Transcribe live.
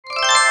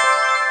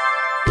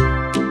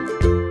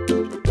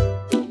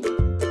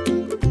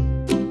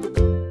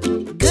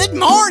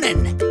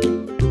begin.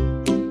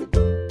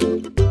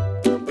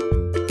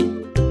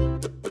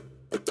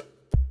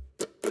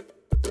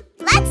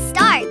 Let's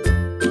start.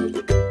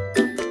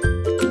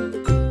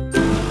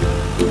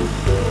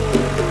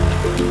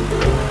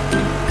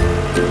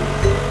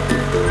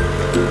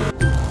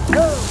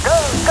 Go, go,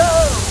 go!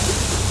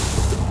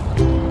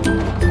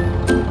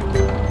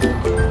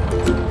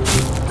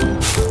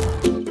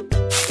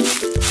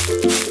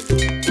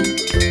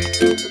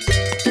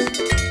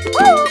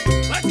 Woo!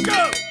 Let's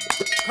go.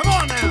 Come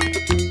on now.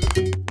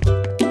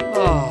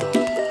 Oh.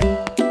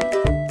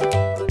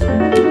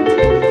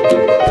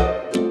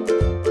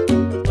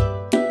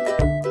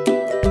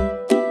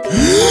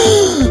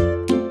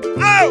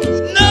 Oh,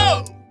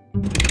 no!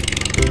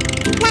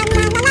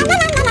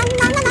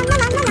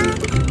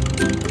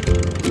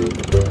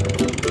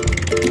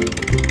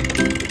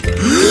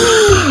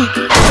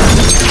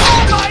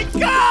 Oh my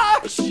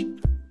gosh!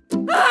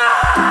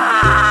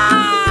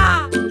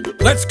 Ah!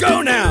 Let's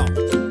go now.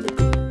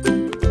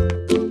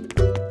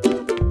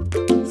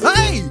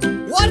 Hey,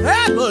 what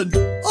happened?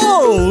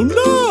 Oh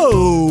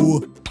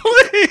no!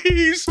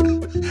 Please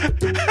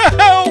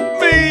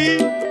help me.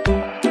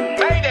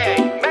 Mayday!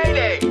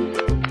 Mayday!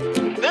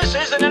 This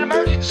isn't an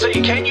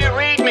emergency. Can you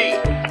read me?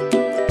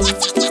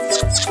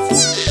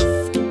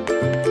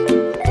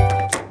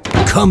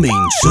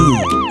 Coming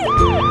soon.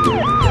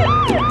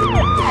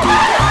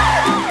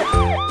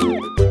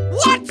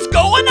 What's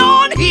going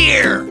on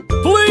here?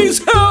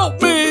 Please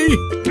help me!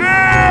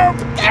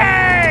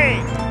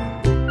 Okay.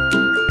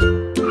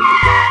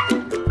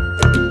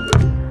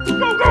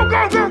 Go, go,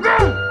 go, go, go.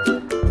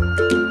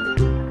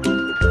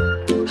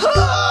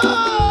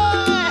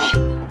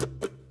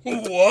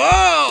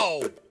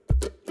 Whoa!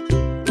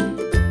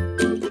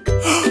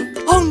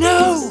 Oh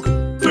no!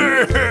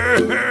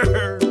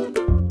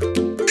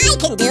 I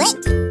can do it.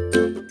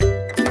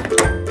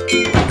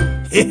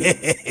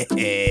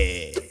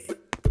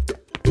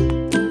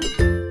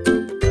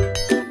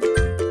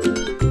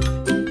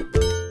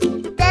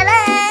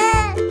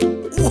 Ta-da!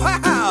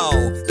 Wow!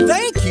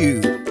 Thank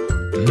you!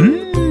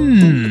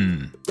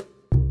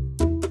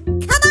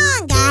 Come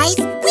on, guys.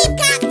 We've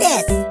got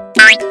this.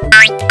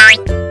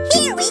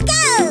 Here we go.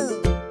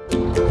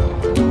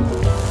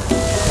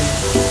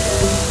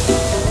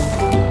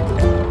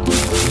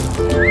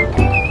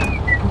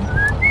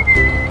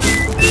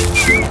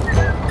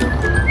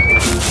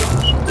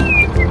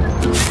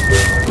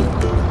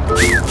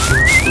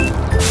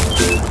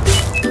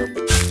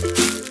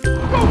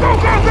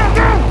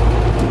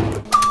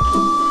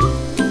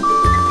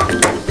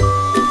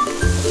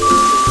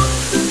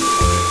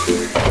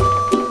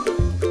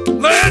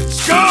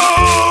 Let's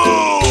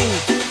go!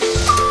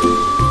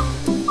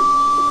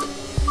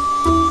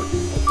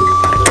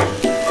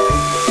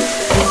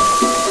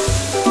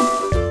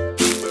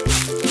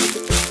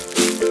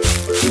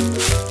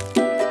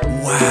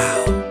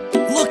 Wow!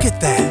 Look at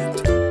that!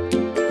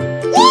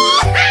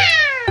 Yay!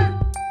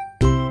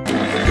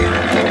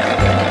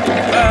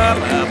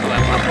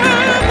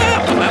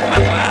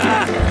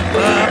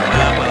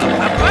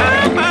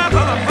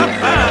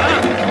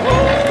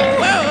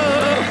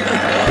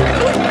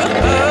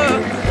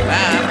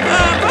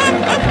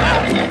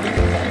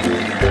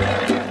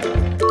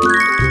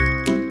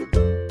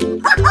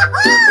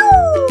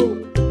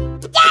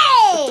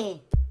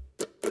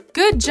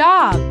 Good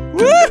job!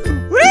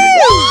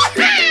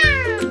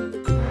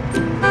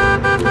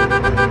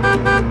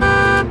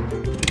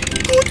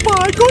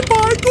 Goodbye,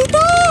 goodbye,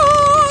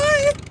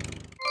 goodbye!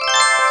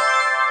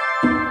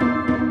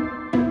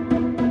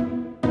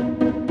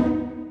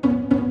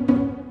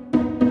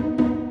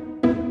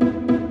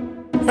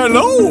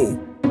 Hello!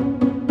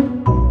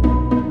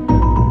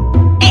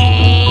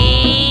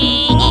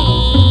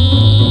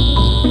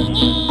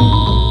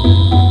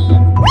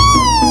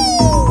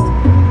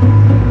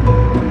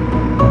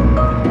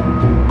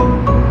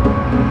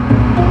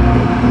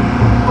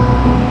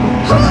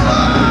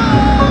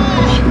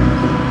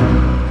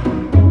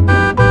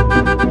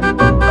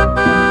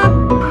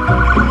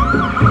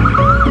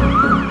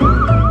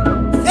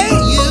 Hey,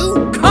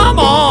 you! Come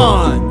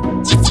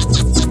on!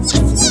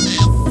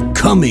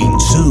 Coming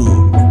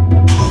soon.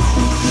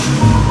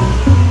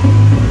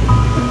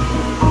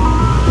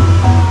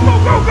 Go,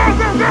 go, go,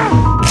 go, go!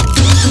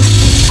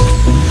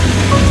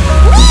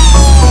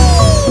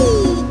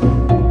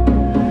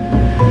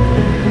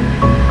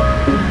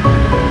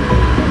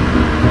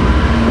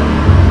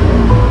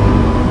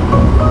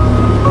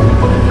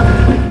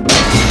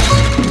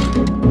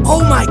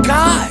 Oh my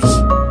gosh!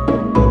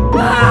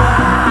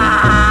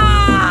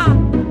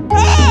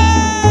 Wait!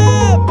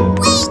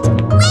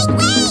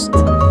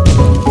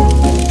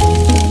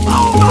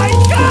 Oh my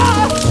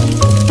gosh!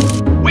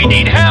 We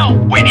need help!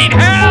 We need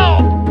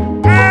help!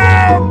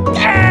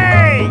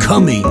 Okay!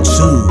 Coming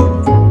soon.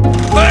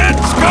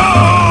 Let's go!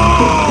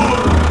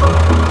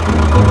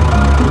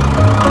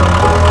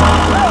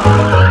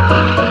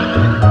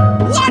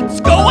 What's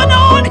going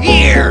on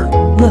here?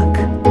 Look,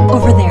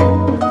 over there.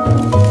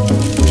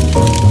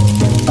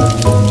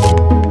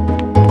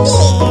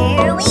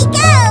 Here we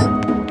go.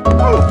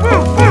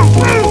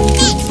 Next paper.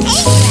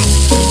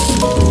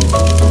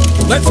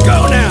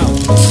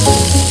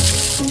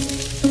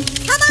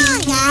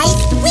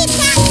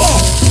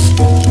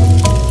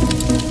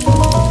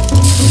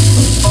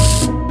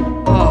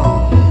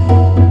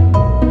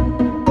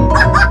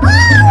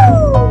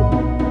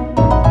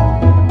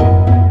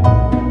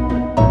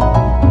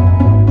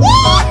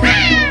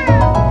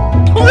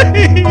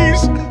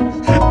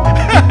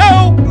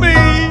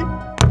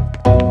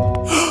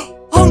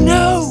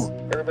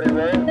 Hello,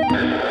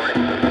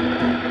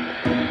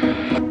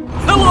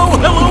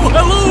 hello,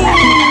 hello!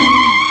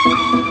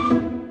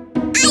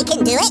 I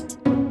can do it.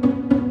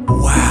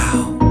 Wow,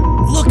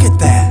 look at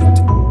that.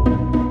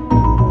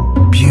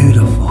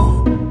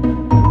 Beautiful.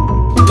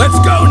 Let's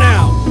go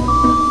now!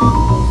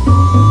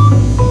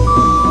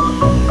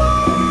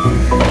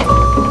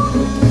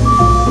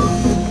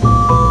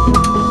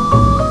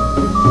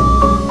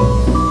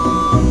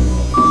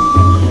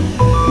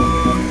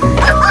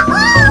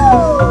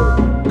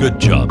 Good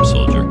job,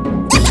 soldier.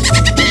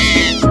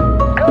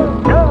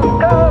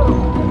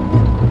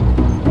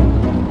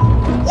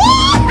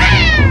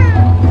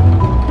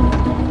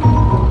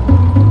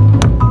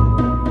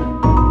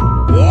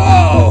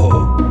 Whoa!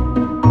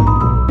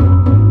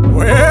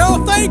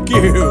 Well, thank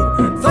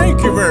you.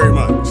 Thank you very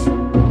much.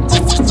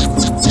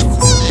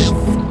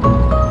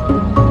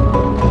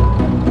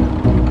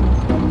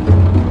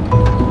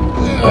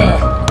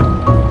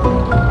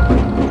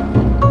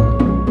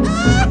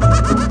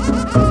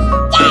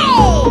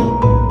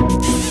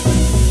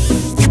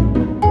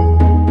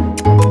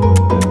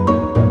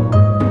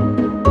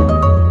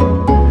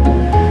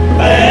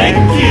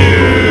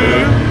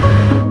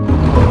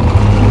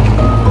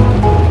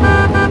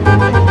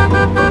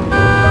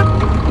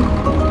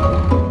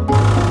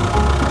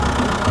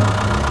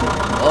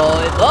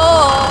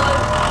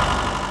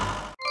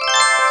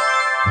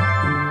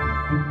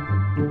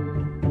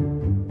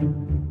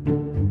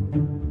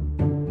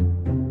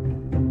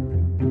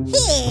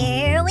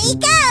 Here we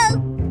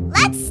go.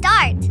 Let's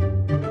start.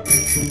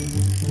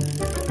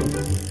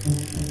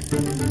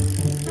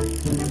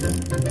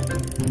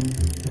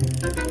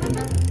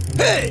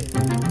 Hey!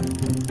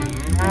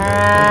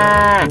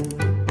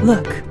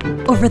 Look,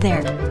 over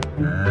there.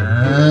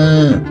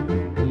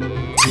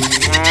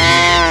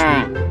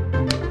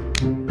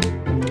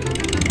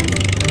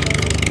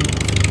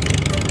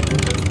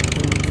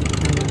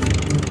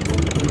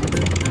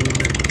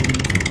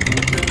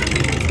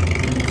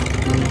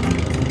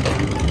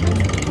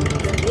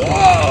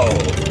 Whoa!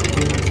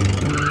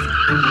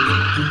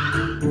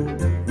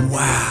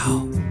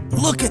 Wow,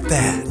 look at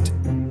that.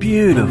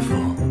 Beautiful.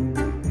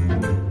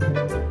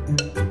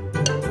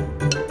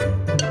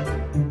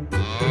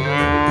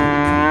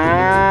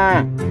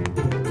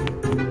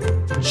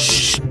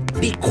 Shh,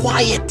 be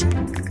quiet.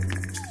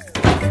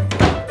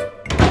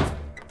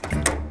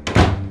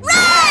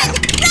 Run!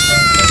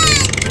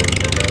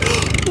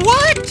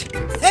 What?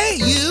 Hey,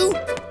 you!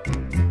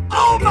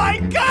 Oh my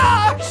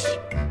gosh!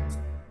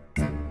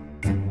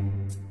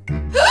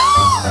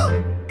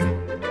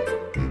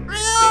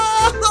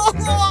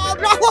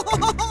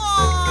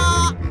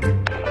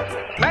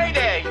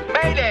 Mayday!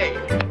 Mayday!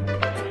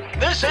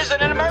 This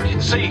isn't an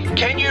emergency.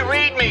 Can you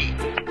read me?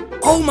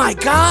 Oh my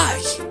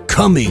gosh!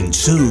 Coming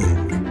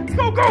soon.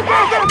 Go, go,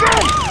 go, go, go!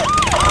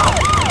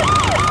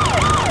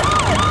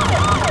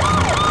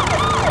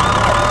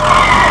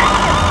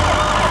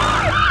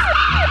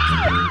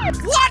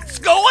 What's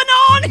going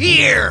on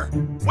here?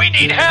 We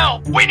need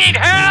help! We need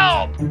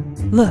help!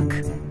 Look,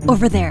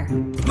 over there.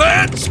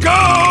 Let's go!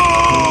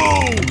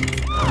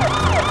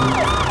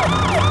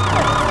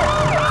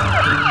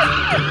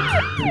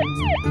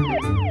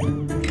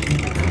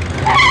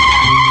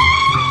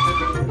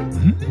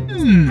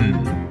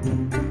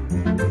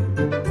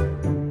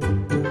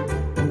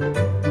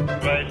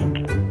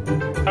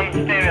 I'm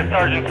staying at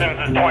Sergeant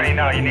Sims' 20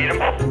 now. You need him?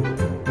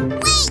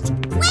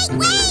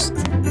 Wait!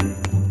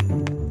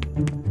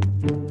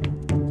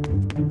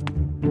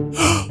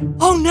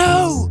 Oh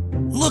no!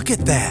 Look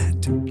at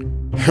that.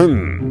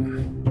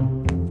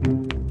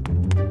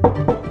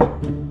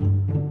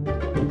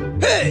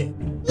 Hey!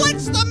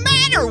 What's the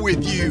matter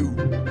with you?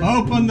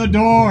 Open the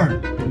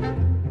door.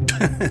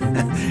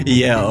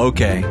 Yeah,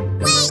 okay.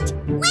 Wait!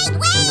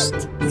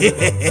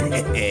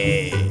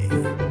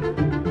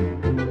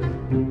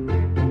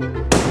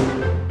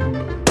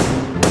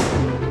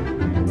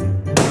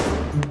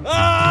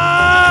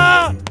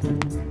 Ah!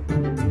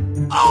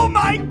 Oh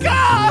my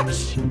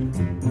gosh!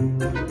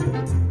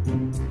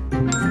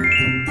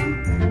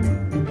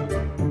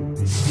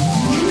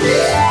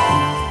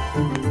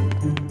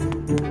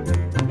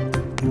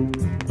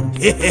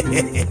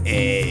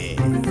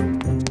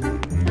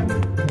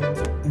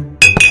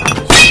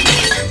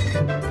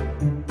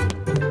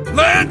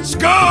 Let's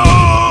go!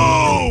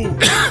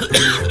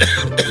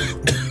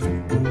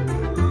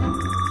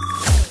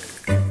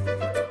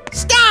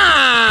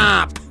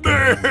 Stop!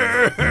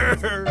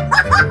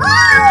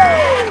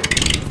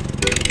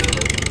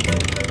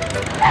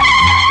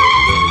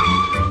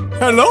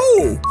 Hello!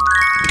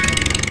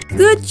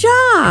 Good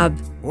job!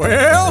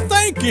 Well,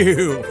 thank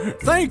you.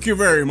 Thank you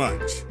very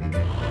much.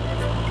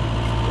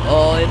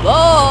 Bye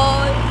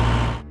bye!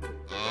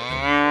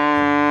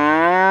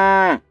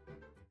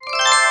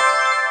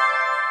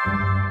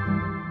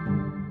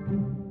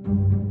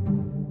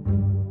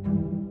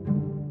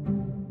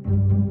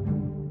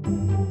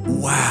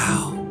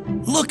 Wow,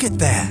 look at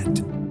that.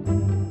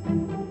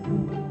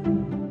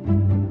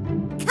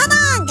 Come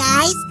on,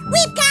 guys.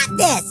 We've got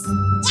this.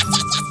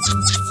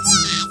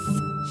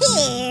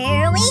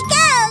 Here we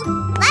go.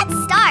 Let's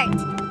start.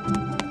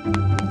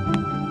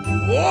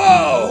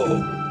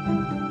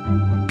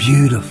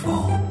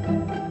 beautiful.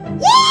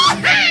 Yay!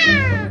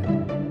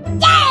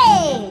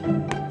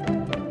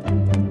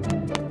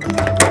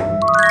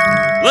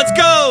 Let's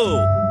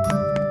go!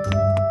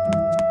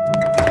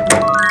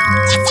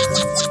 Yes!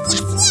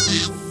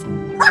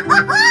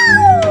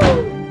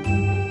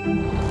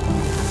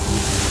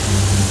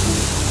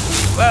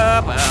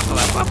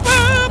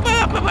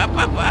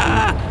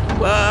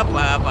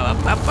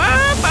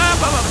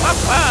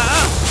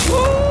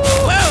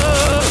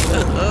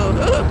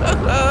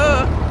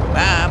 Ho-ho-ho!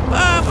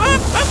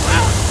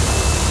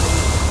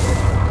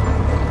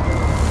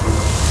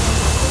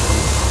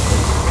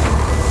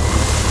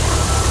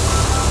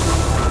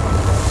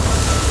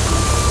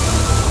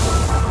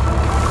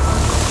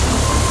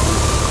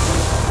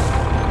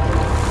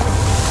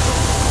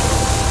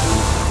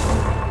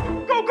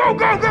 Go, go,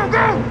 go, go,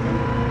 go!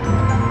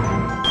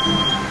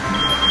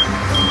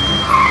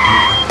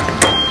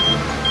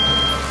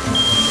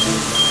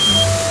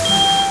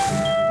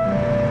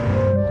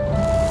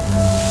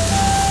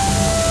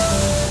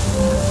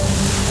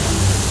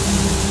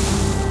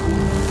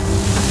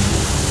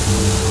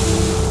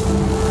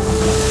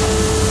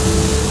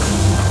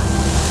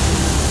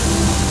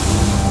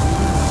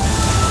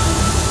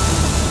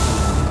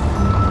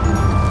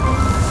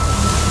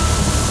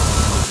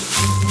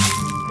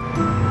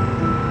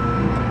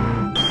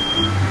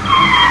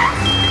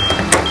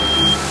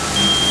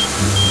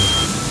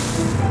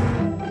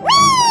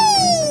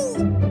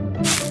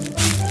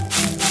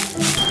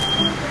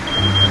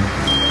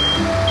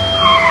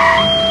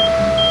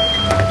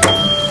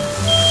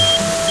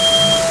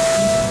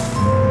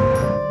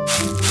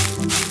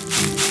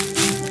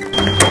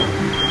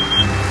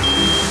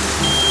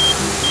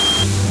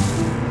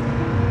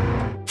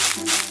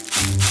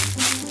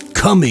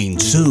 Coming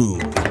soon.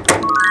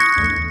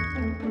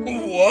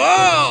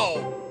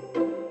 Wow!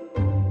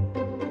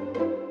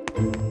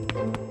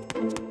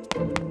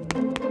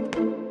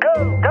 Go,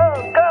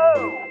 go, go!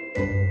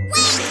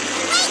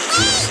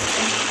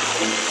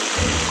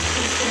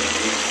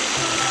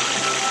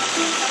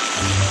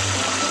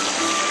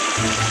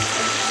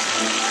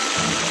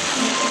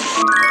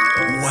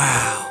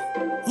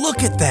 Wow.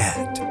 Look at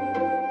that.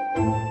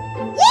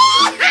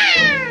 Run!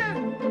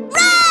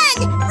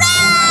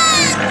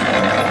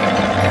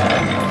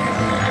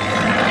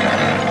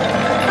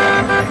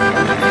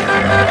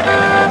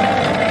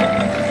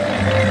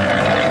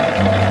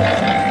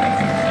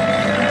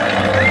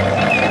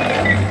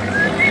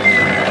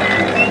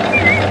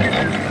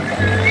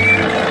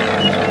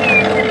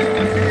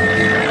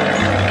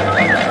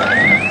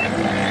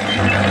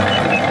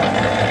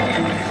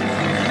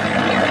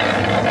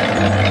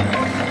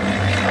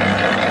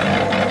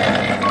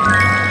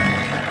 Run!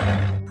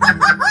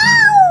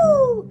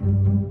 Ho-ho-ho!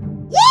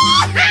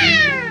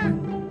 Yeah!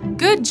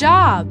 Good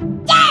job!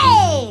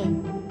 Yay!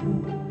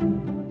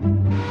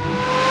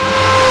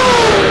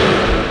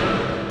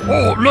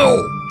 Oh no!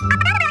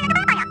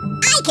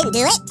 I can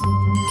do it!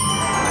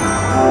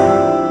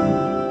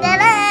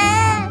 Ta-da!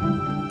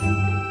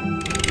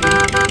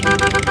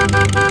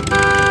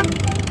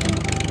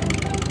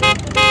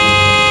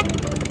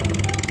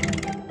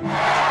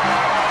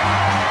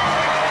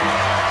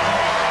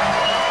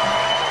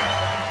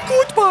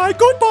 Goodbye,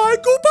 goodbye,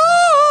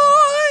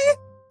 goodbye!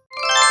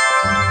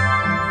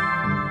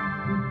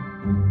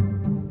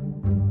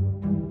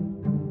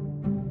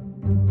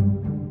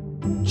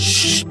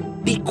 Shh!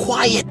 Be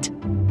quiet!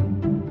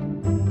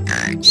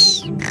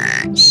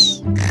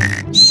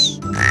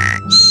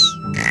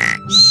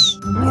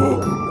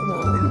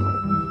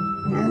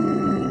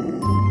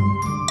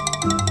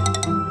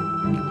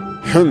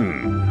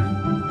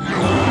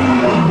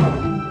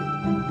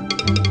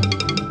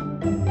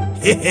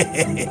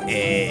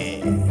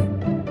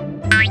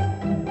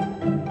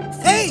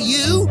 Hey,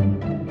 you!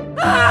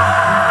 No,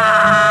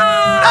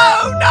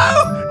 no,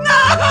 no!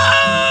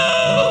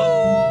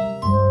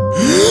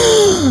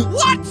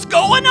 What's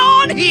going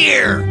on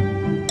here?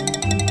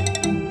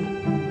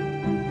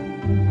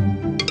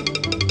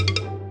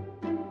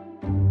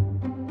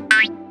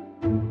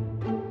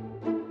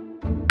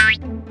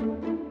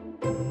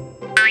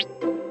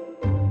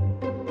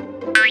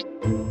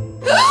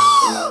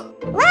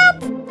 What?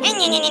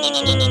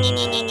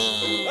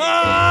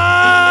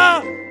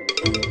 Ah!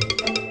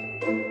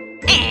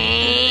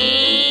 Hey!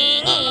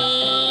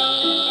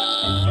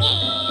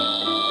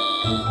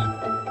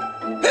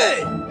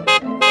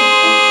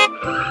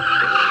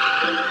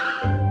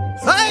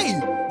 Hey!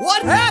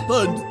 What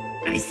happened?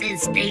 I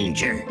sense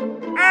danger.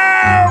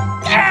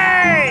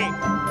 Okay!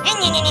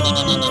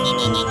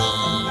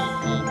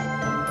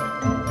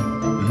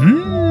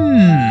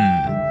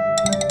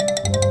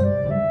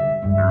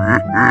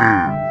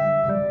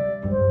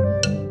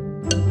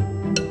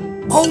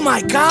 Oh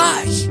my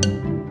gosh!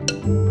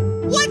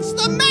 What's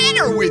the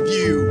matter with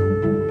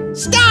you?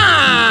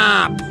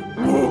 Stop!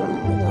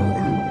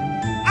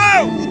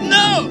 Oh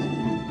no!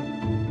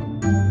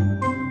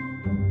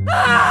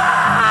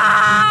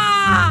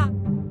 Ah!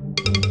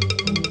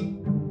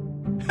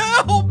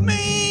 Help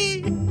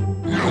me!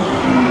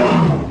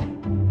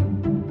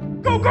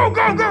 Go, go,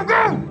 go, go,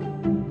 go!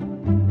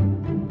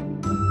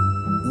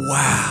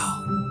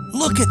 Wow,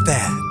 look at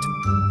that.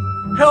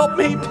 Help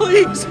me,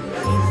 please!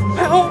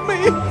 Help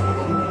me!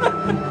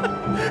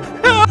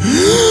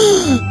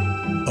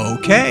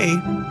 Okay.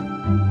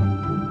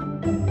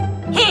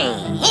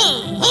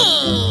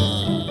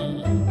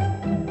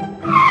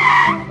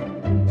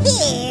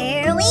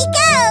 Here we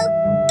go.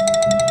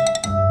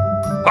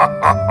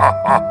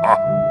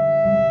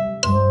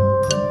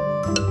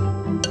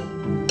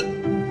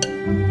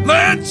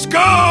 Let's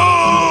go!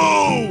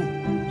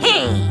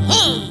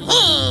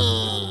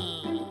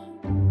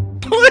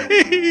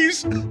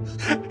 Please!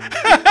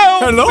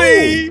 Help Hello?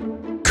 me!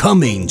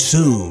 Coming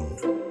soon.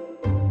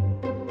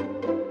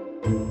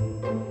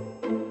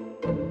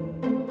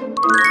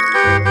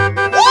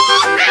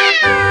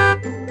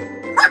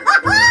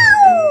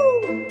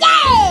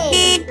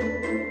 Yay!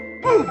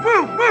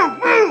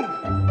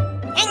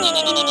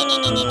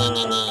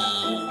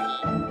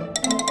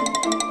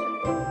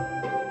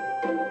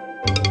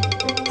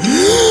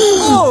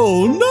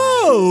 Oh no!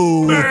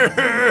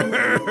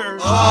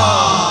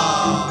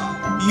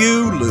 You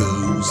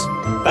lose.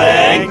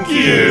 Thank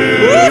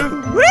you!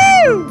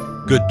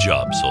 Good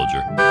job,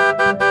 soldier.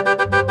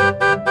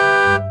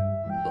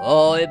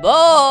 Bye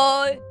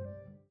bye.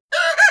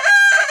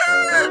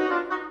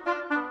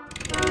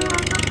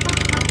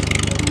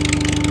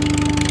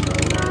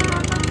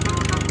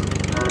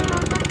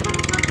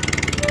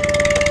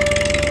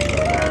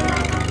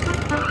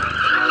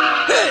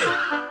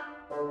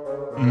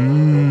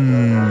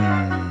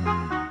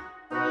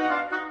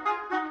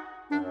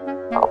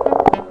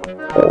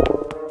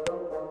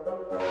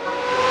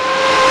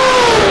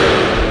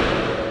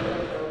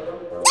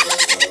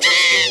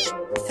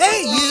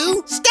 Hey,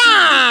 you!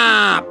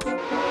 Stop!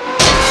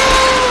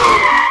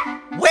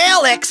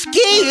 Well,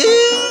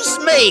 excuse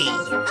me.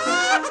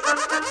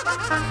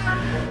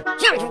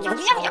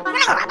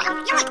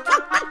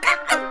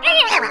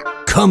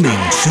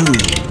 Coming soon.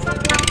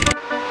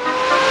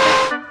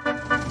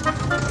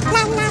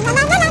 La, la, la,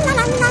 la, la, la,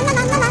 la, la,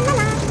 la, la, la,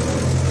 la.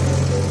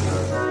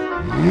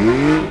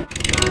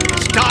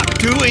 Stop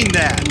doing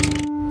that!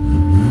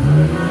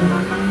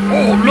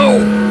 Oh no!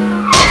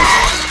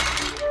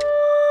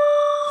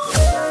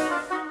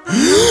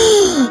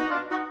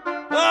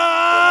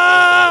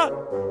 Ah!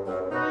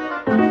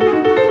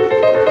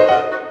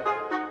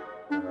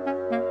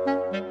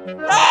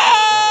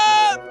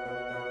 Ah!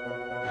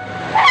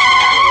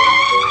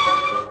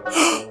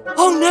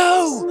 Oh no!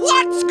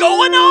 What's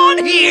going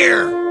on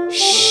here?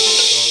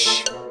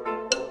 Shh!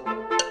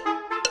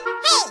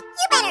 Hey,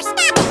 you better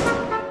stop it.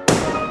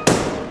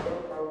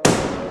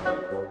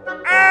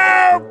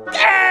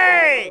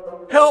 Okay!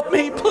 Help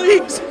me,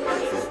 please!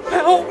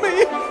 Help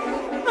me!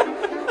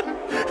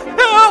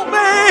 Help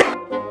me!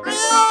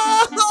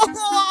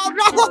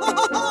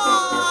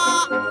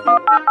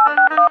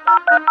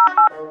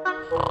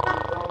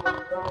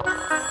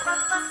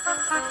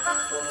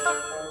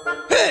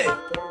 Hey!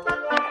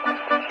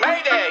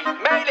 Mayday!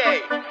 Mayday!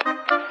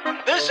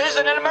 This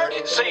isn't an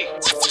emergency.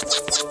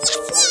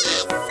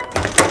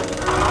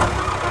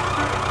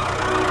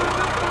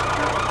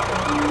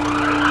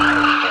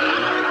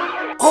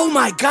 Oh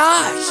my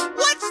gosh!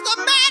 What's the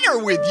matter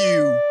with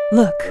you?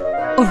 Look,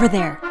 over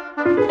there.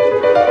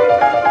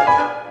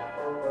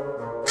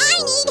 I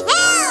need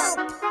help.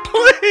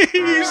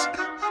 Please!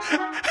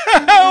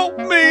 Help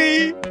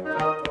me!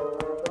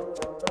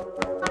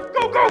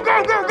 Go, go,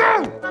 go, go, go!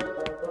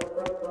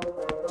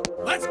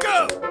 Let's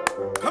go!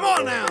 Come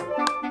on now!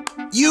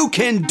 You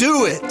can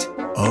do it!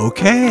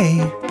 Okay.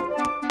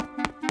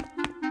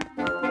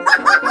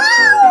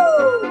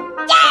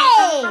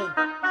 Yay!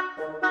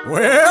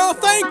 Well,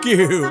 thank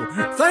you.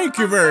 Thank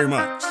you very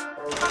much.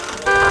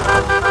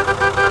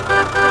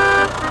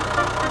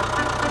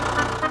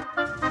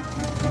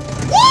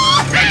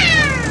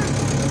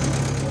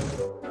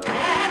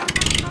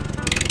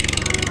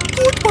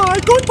 Goodbye,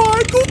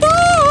 goodbye, goodbye!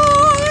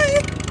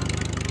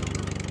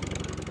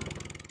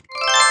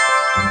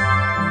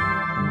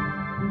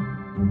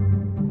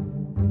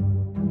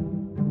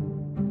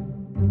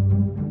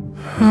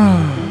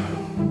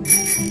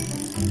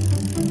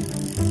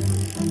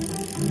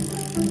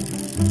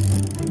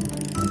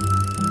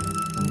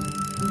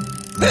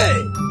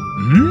 Hey!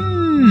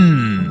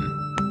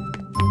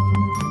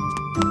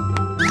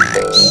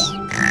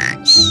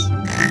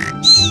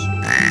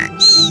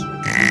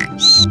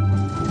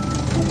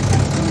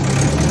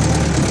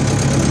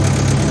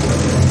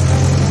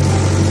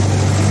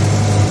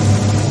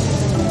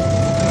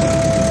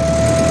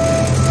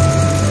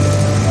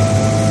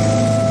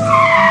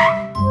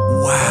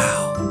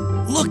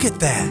 Wow, look at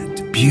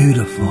that.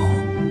 Beautiful.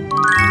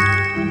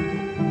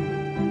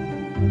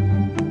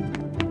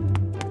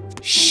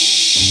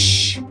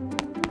 Shh.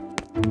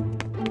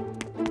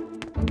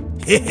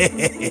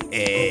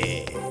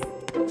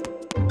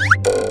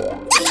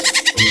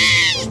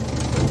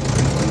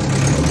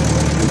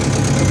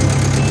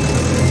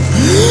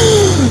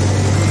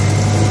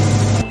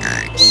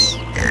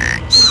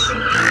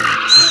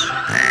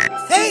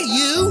 Hey,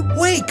 you!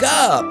 Wake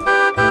up!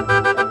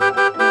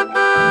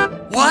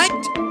 What?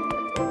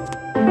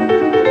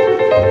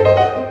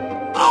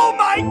 Oh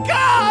my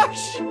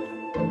gosh!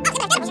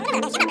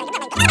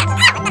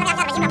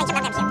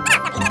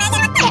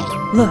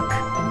 Look,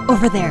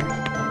 over there.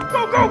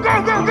 Go, go,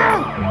 go, go, go!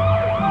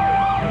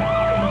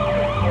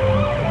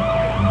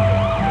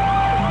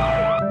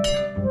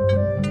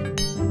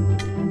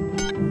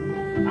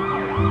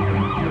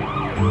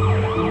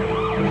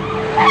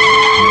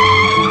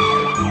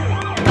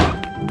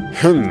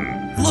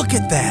 Look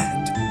at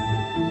that.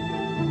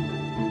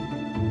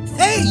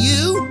 Hey,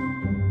 you!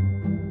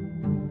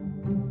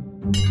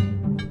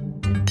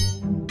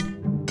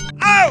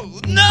 Oh,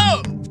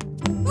 no!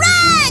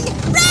 Run!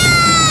 Run!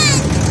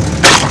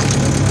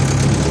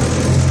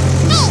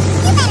 Hey,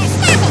 you better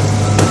stop it!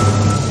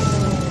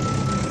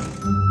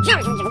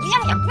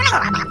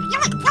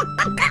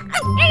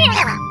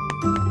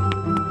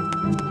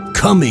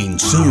 Coming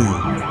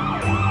soon.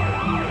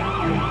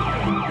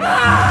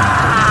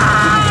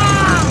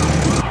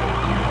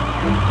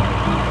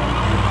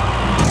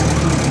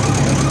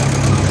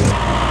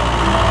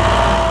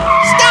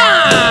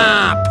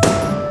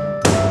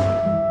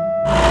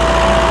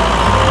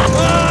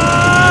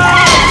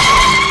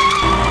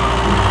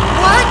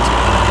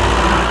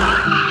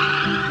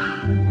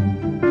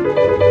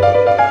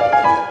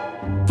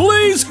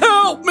 Please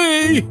help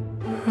me!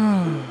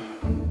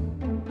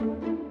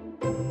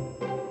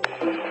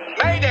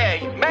 Mayday!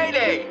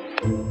 Mayday!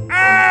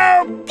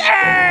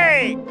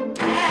 Okay!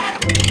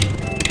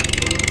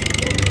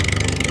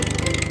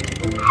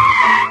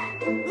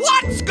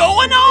 What's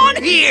going on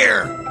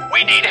here?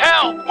 We need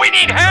help! We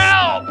need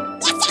help!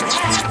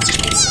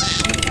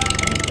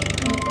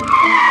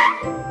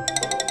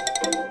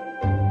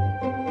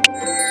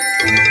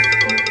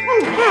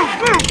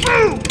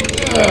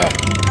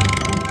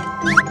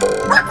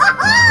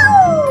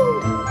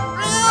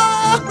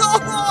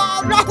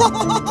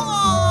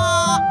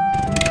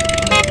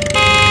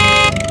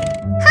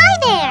 Hi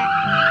there!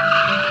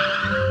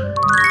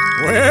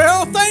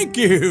 Well, thank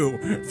you.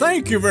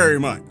 Thank you very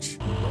much.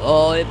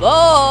 Bye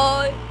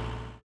bye.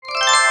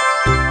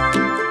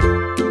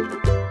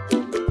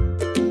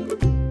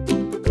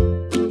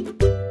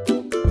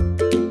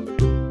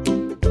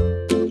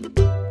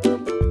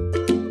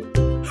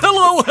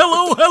 Hello,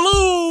 hello,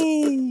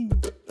 hello!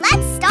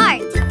 Let's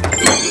start!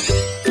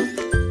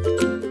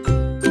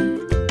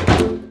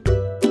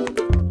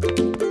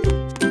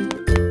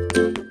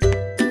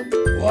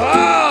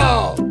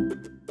 Wow!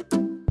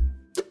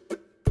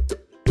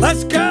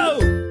 Let's go!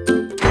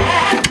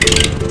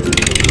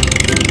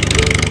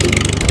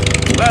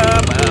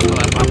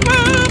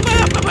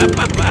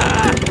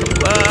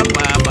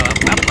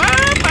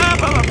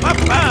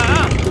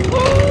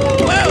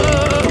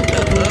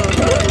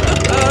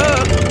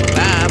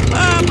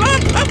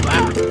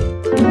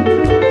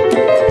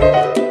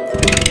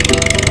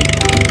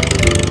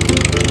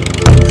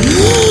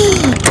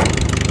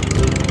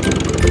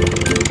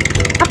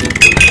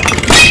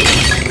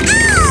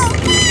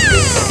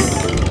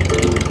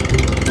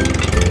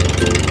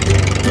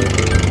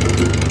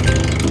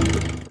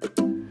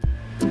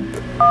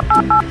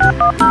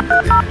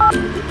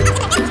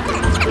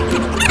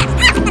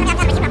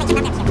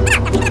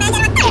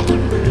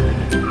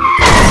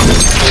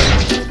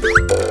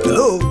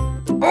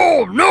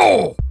 Oh,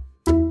 no!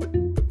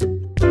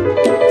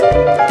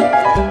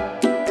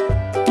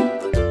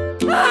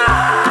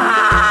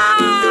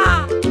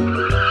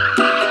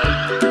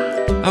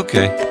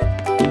 Okay.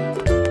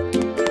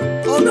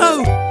 Oh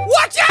no!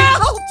 Watch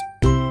out!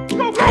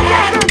 Go, go, go,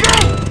 go, go!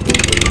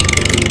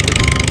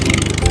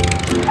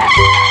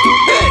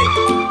 Hey!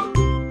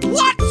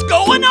 What's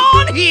going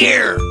on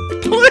here?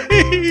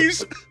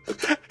 Please!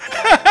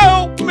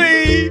 Help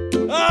me!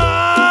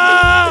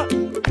 Ah!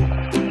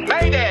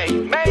 Mayday!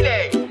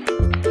 Mayday!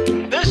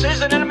 This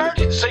isn't an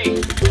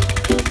emergency!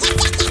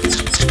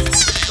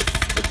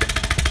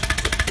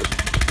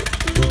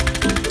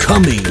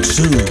 Coming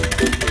soon.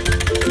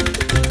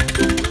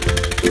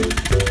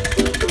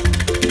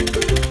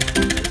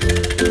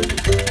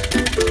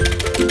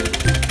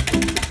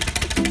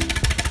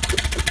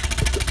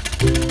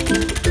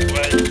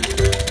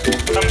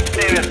 I'm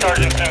staying at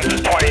Sergeant Sims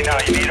is 20 now.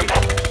 You need him?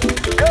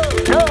 Go,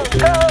 go,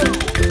 go!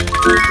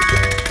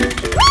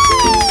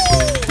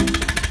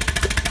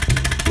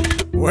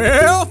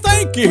 Well,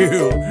 thank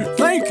you.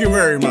 Thank you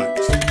very much.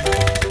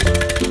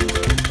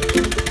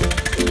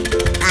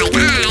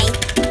 Bye-bye!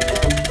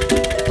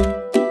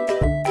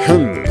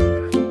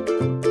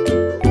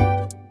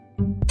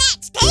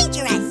 That's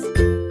dangerous!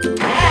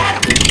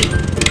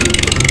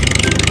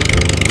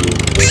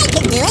 I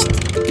can do it!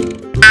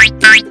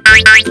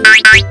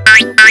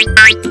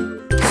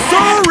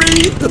 Sorry!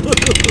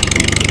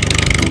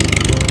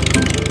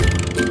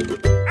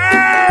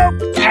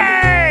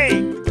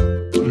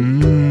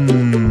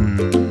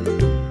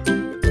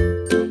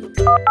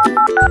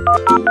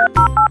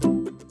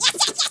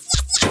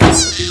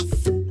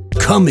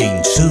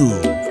 Coming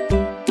soon.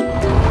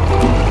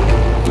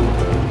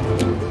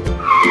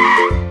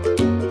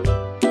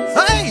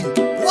 Hey!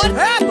 What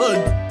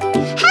happened?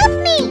 Help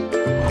me!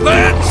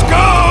 Let's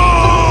go!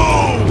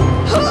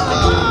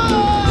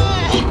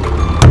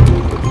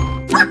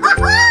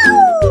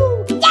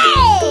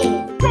 Yay!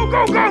 Go,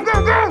 go, go, go,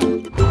 go!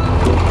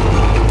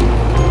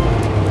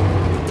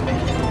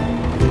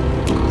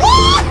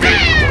 Woo!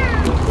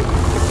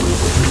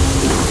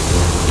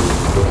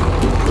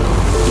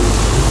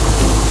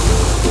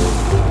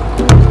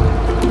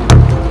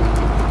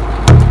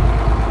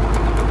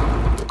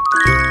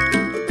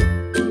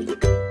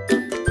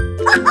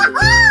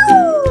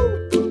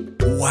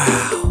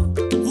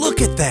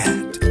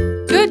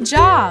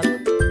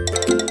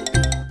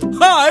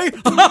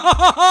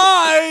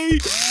 Hi!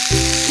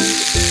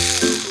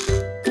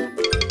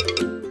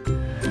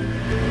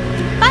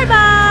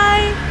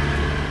 Bye-bye!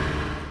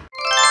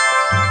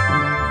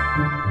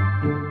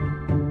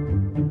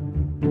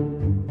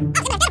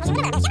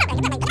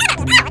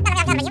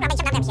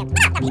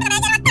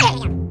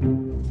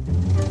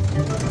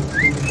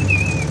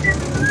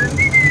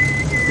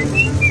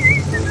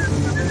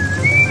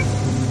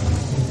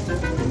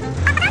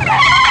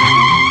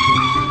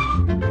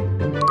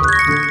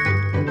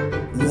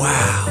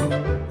 Wow,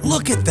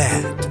 look at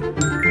that.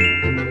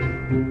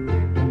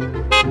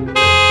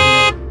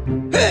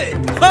 Hey!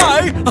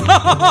 Hi!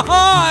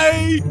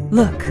 Hi!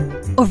 Look,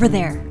 over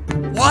there.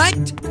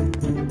 What?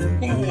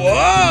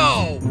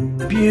 Wow!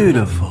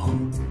 Beautiful.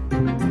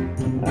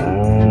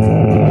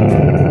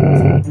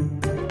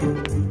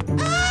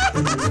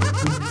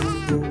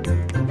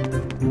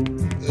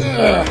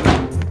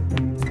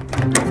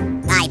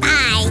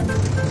 Bye-bye.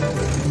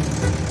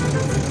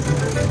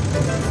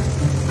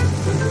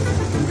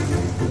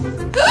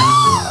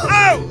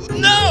 Oh,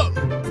 no!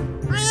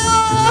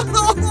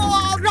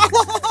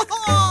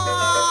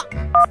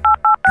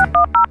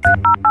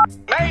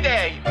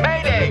 Mayday!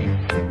 Mayday!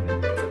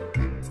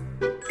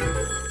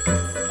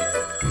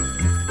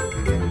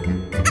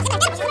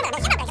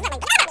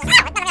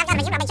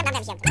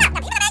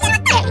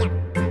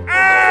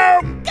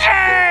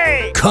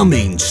 Okay!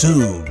 Coming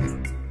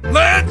soon.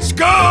 Let's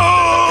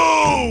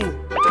go!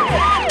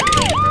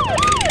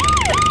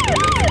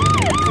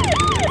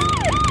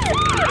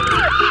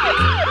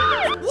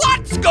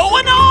 What's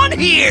going on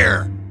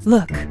here?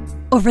 Look,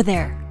 over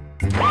there.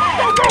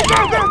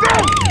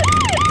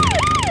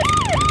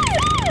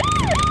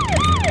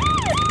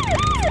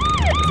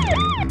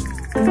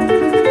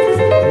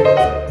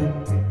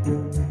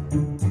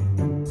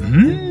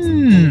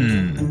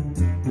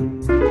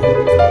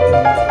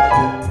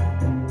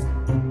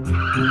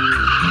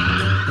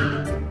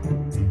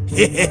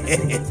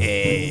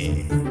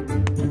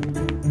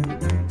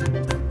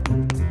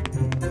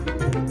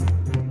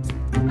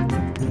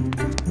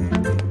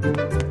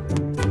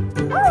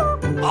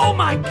 Oh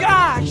my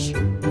gosh!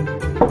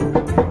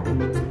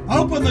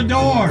 Open the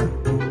door.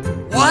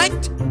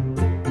 What?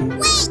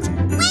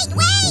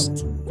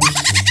 Wait!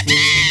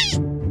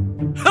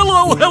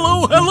 Hello,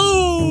 hello, hello!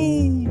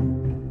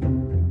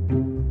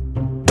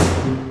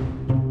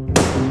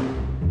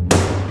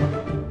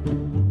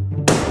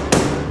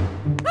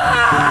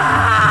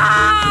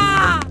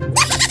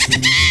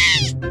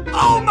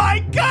 Oh my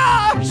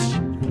gosh!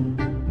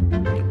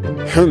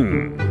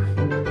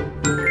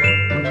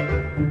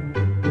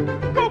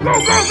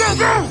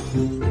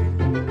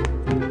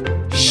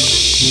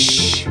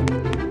 Shh!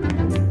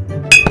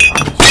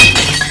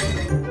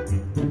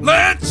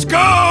 Let's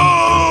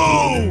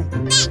go!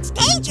 That's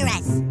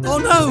dangerous. Oh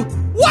no!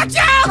 Watch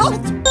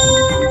out!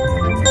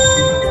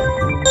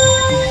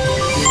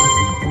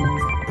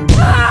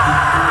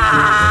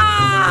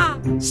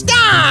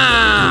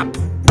 Stop!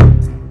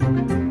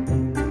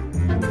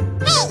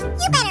 Hey,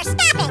 you better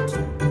stop it.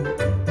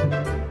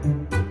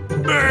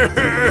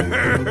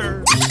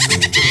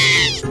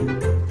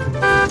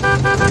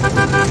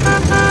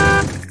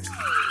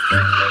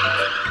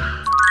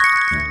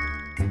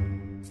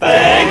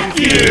 Thank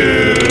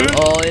you.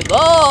 Bye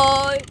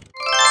bye.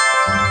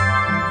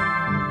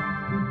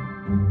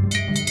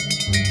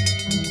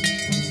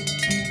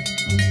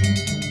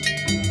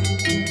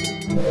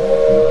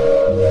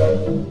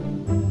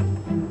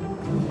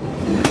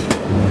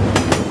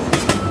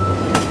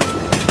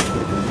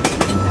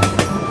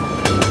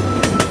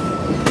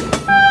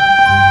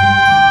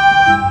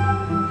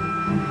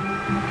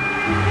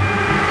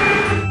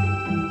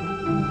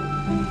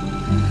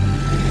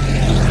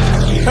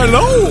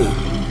 Hello!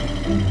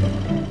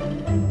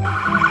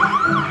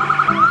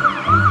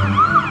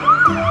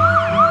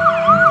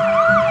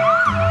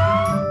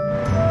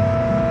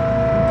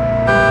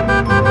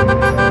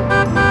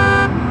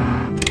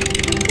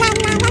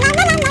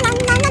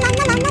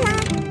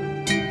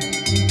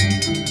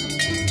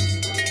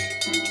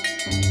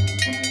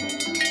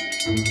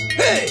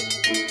 Hey!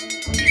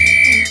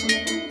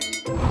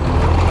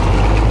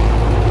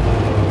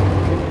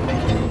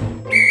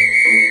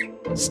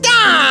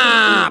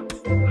 Stop!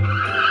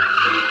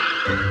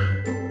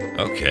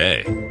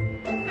 Okay.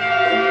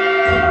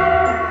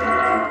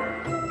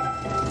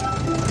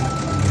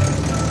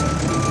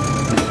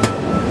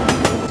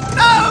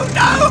 No,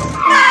 no,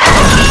 no!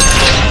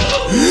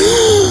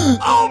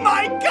 Oh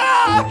my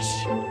gosh!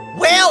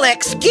 Well,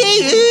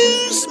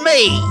 excuse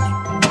me.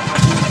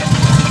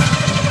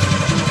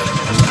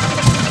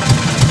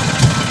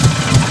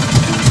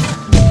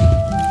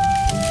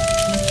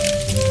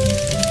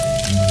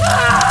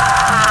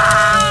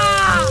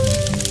 Ah!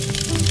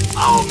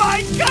 Oh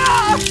my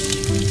gosh!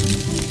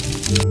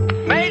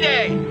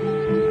 Mayday!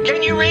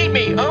 Can you read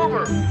me?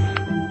 Over.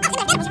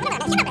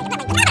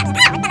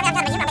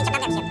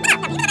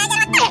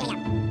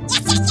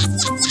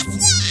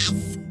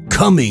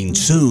 Coming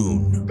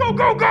soon. Go,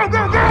 go, go,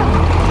 go, go!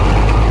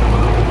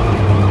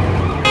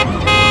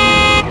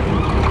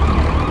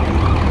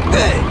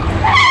 Hey!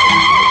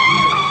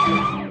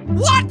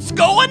 What's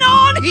going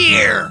on on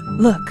here?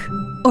 Look,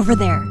 over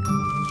there.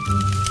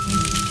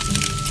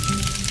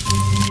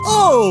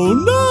 Oh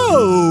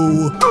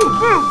no!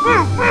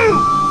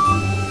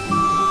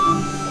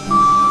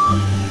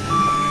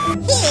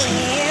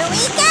 Here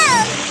we go!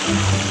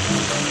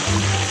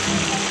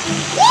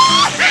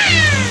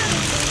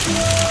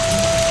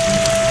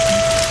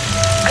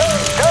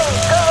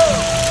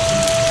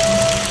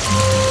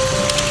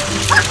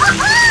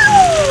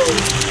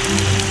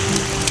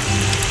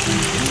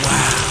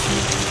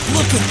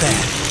 Look at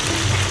that.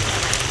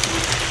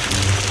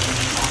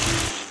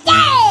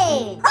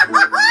 Yay!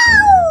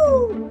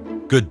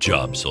 Good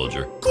job,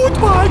 soldier.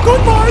 Goodbye,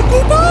 goodbye,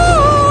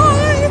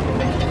 goodbye!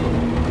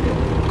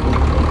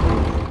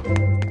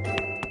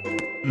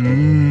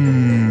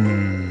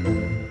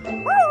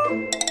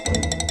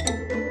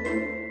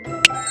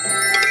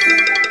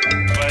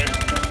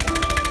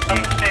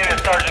 I'm staying at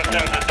Sergeant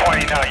Sims at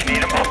 20 now. You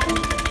need him?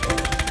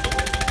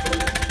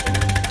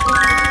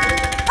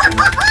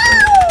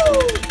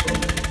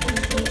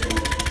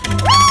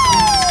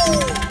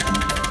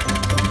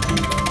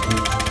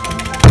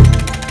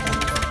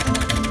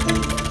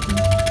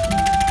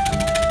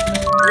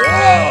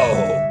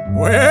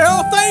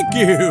 Well, thank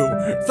you.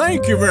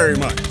 Thank you very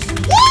much.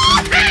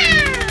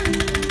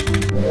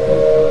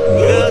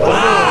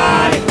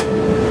 Goodbye.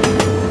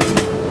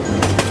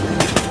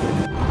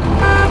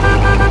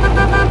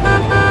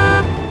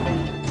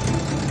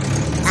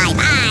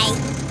 Bye-bye.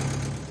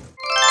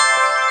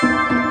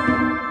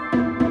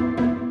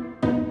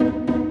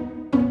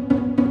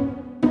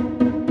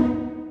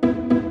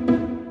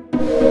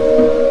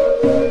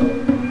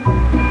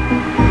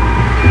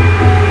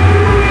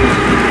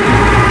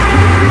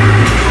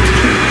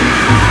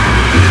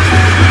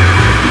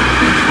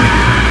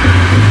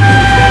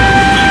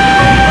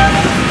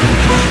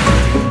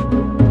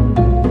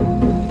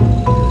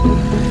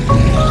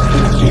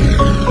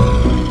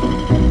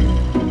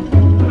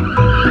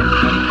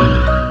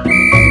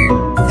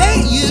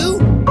 Hey, you.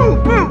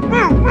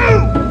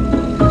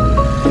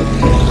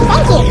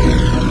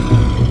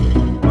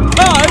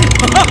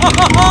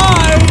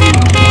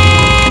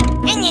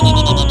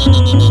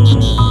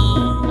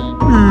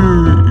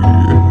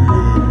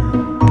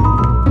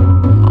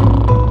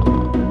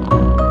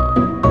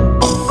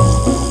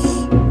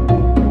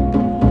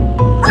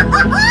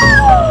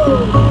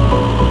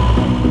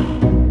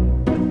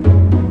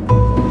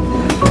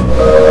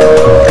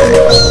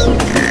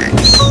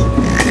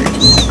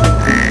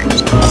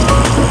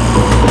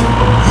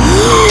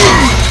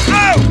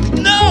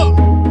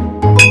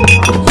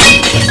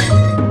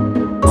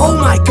 Oh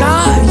my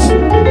gosh!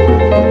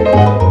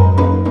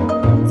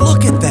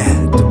 Look at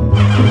that!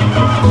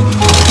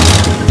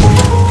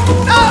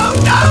 No,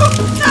 no,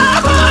 no!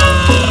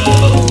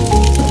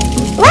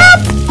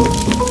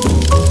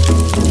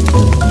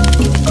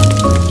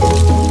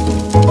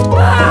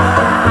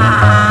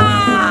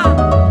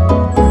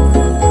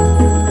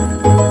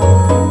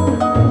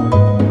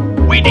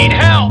 We need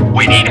help!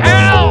 We need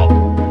help!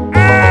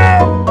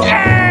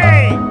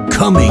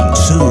 Coming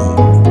soon.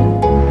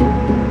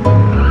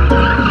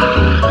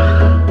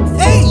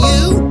 Hey,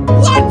 you!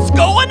 What's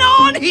going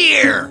on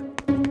here?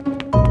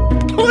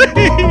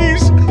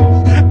 Please!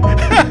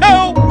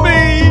 Help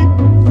me!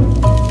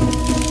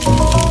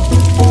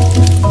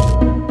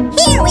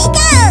 Here we go!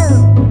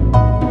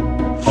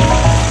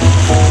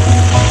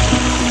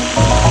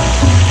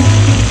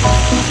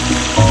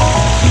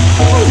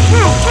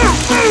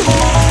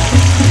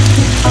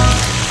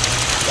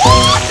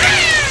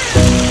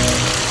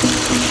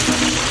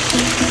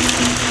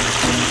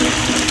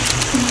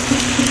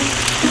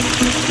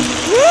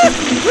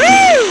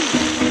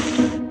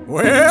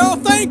 Well,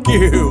 thank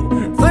you.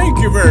 Thank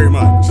you very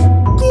much.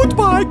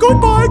 Goodbye,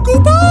 goodbye,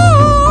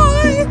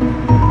 goodbye!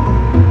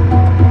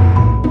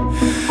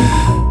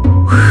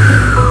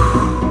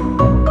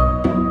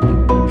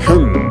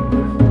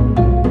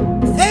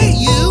 Hey,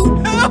 you!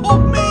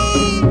 Help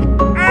me!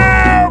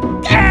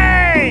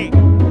 Okay!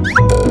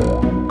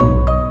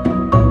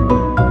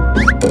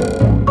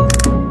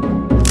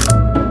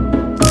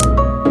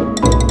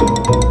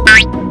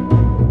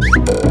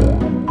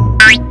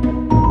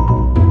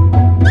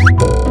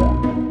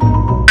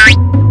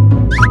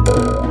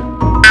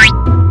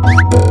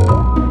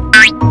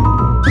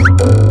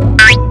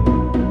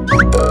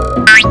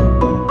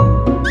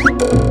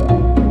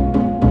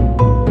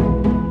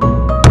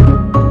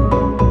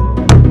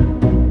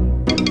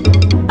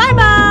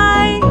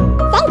 Bye-bye!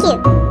 Thank you.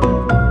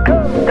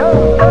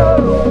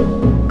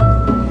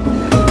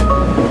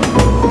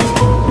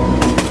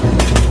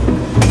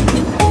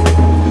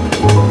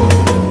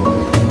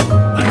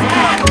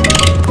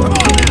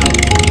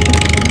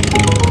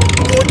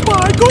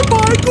 Goodbye,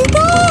 goodbye,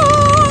 goodbye!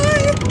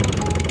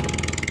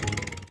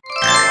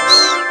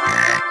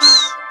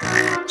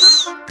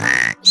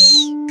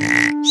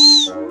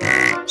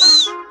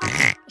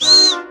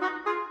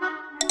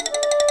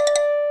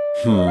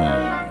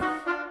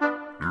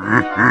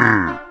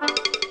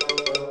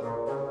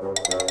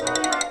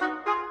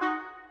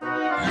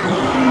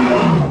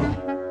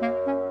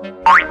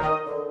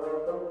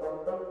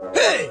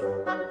 Hey!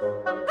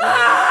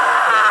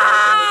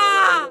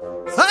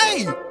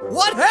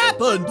 what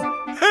happened?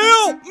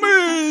 Help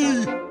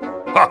me!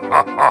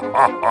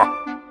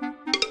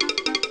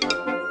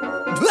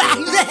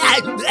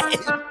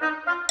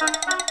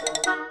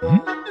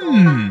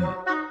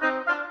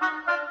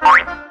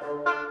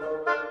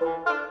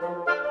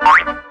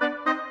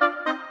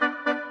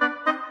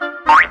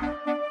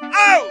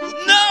 Oh,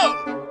 no!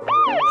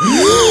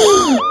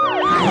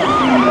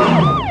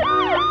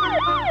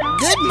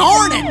 Good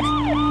morning!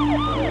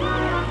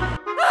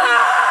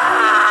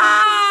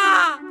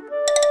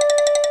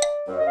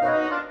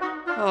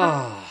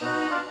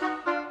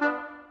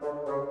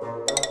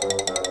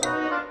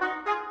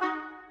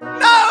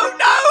 No,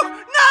 no,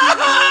 no!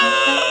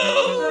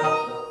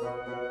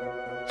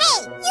 Hey,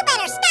 you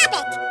better stop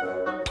it!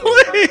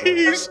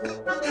 Please!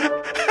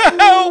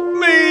 Help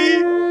me!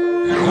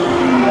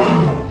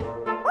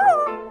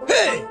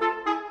 Hey!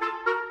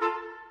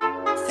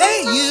 Hey,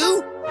 you!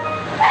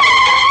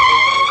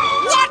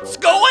 What's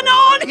going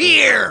on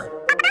here?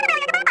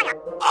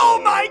 Oh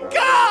my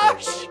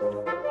gosh!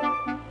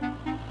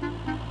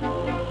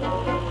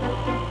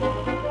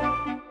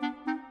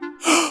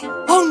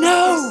 Oh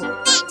no!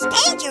 That's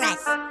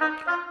dangerous!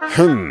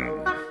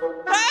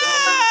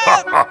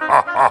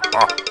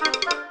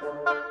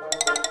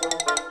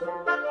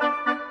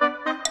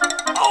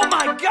 Oh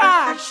my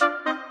gosh!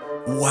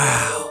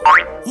 Wow!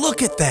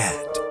 Look at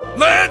that!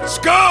 Let's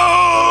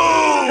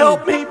go!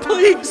 Help me,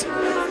 please!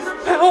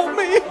 Help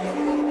me!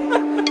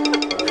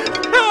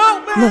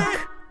 Help me! Look,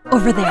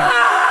 over there.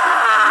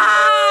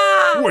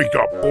 Wake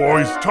up,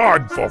 boys.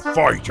 Time for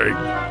fighting.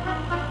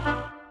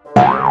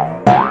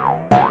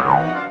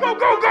 Go,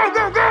 go, go,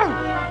 go, go!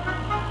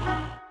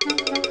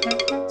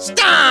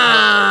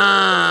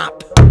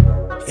 Stop!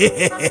 I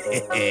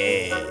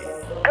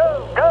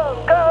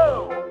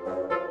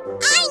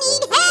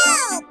need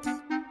help!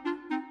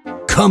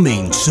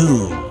 Coming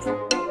soon.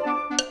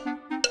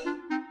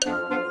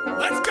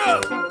 Let's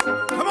go!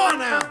 Come on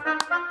now!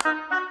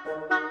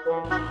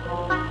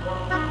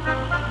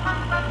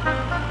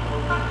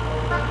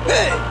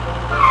 Hey!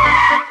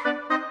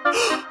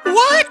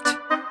 What?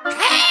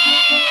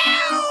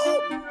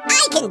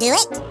 I can do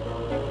it!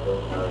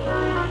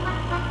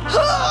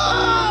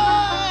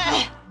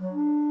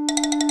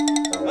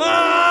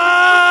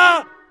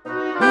 Ah!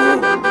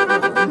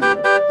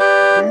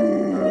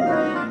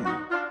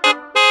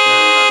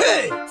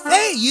 Hey!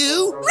 Hey,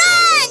 you!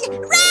 Run!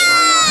 Run!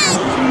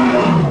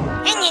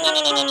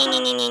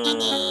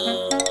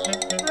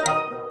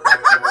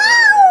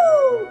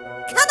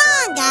 Come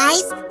on,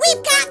 guys!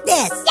 We've got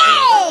this!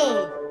 Yay!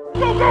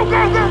 Go, go,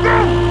 go, go, go!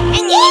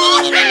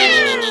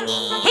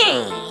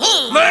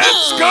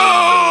 Let's go!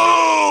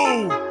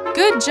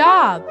 Good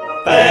job.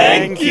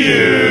 Thank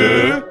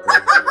you!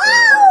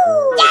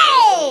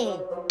 Yay!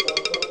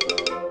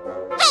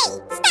 Hey,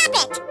 stop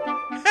it!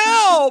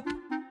 Help!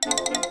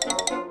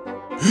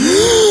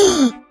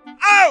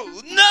 Oh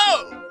no!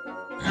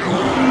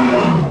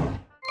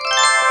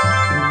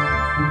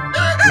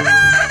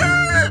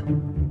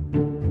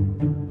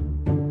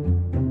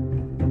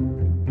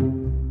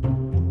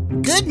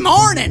 Good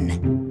morning!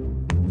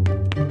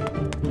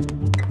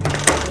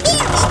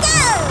 Here we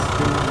go!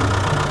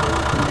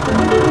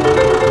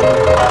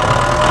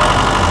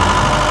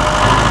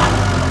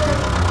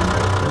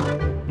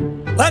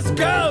 Let's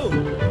go!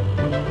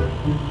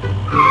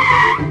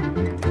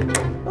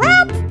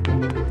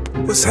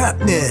 What's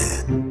happening?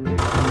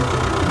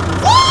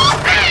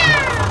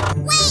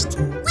 Wait!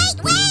 Wait,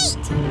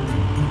 wait!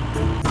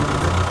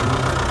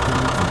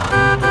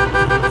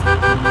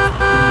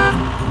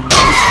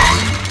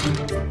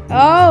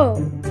 Oh.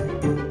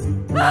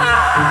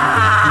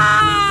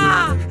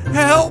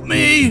 Help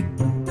me!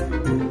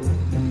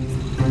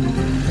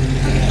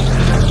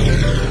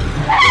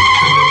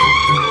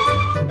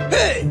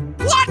 Hey!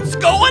 What's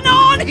going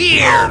on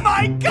here? Oh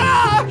my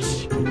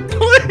gosh!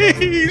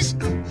 Please!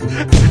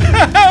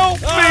 Help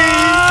me!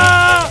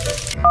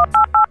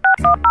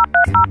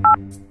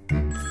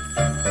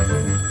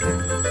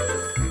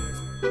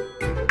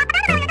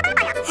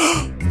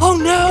 Oh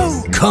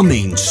no!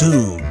 Coming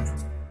soon.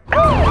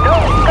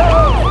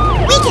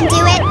 We can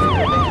do it!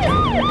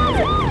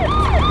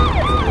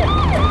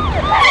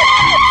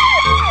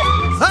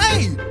 Hey!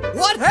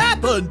 What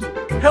happened?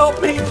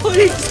 Help me,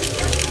 please!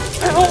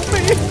 Help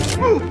me!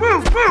 Move,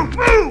 move, move,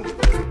 move!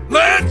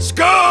 Let's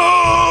go!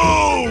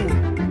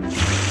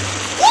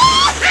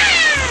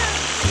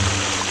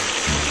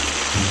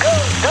 Go,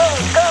 go,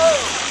 go!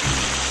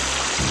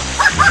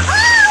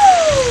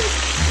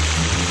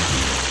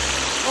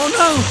 Oh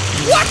no!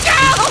 Watch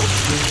out!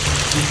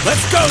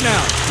 Let's go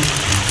now!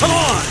 Come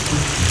on!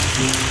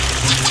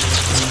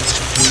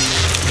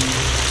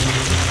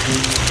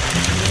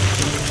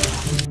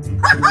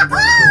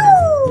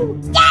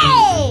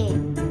 Yay!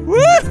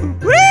 Woo!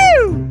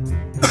 Woo!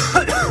 I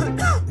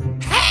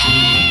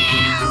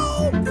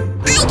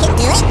can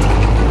do it!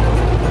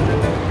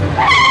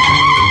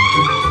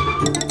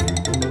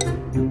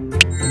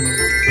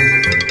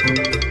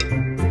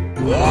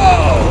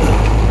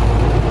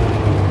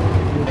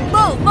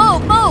 Move,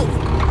 move, move.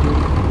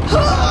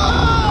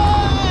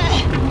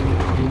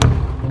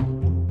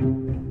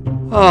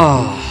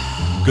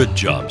 Good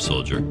job,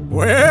 soldier.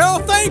 Well,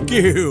 thank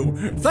you.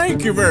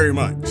 Thank you very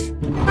much.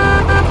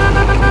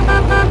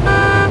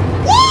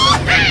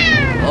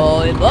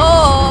 Bye bye.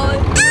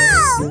 Oh,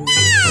 no!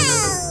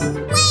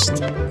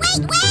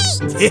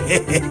 Wait!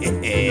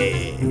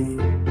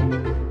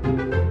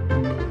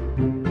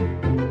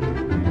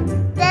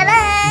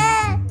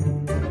 Ta-da!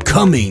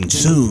 Coming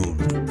soon.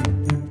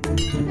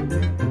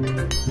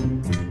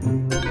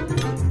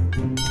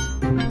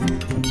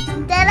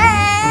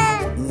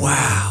 Ta-da!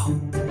 Wow.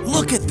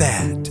 Look at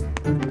that.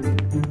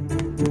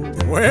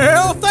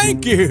 Well,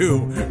 thank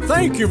you.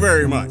 Thank you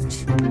very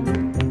much.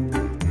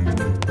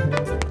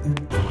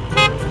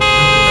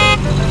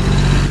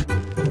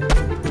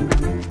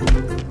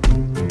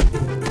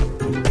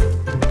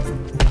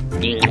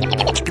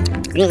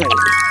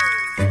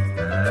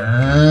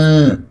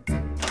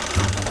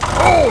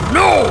 Oh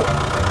no!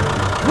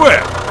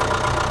 Where?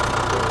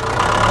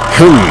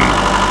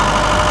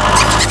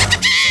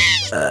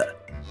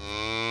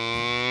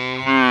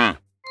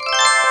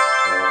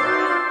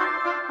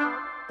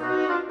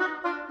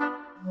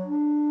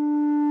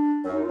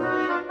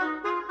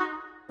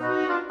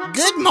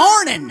 Good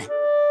morning.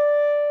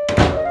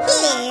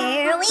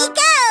 Here we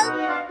go!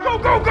 Go,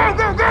 go, go,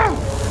 go, go!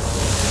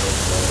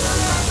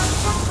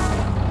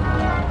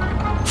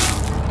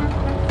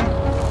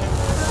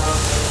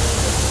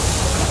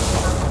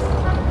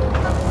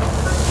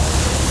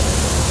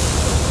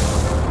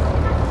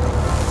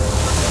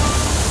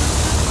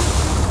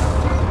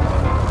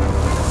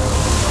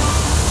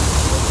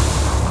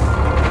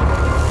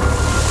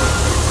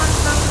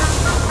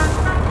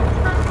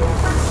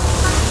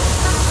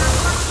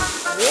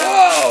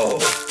 Whoa!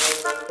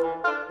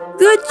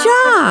 Good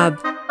job.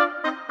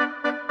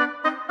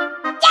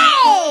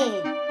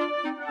 Yay!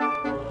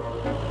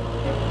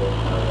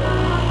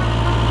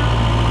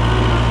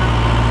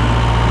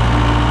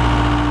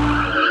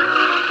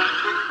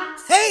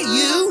 Hey,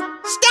 you!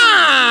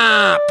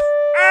 Stop!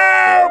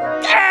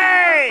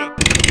 Okay!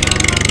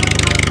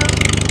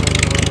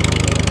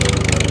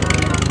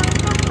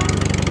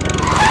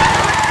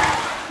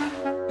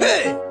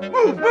 Hey!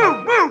 Move, move,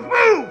 move,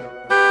 move!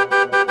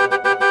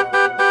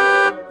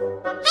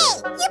 Hey,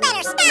 you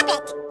better stop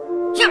it!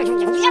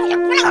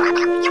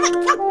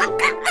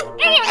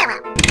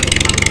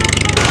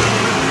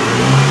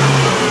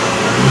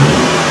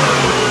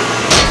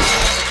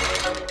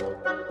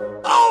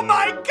 Oh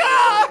my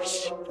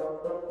gosh!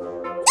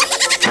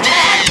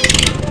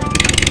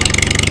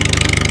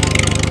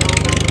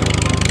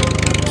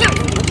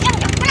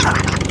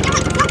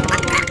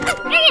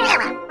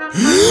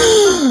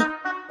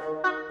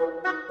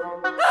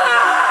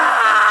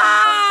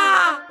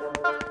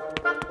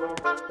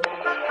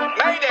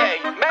 Mayday!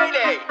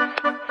 Mayday!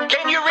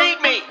 Can you read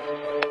me?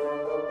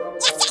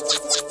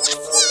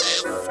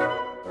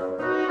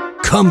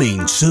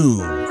 Coming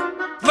soon.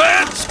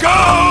 Let's go!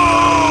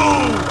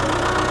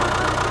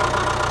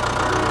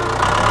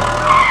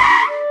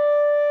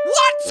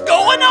 What's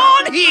going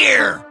on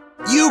here?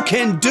 You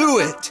can do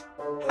it.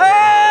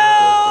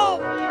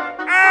 Help!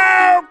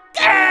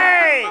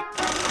 Okay!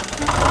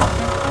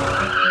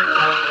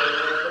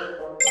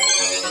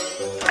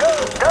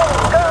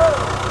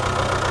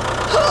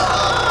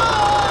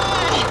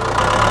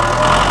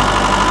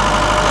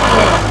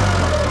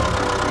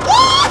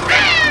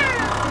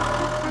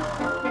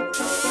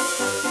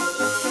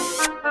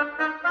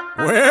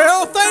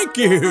 Well, thank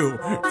you.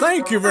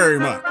 Thank you very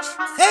much.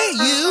 Hey,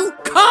 you!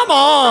 Come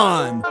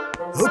on!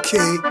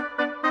 Okay.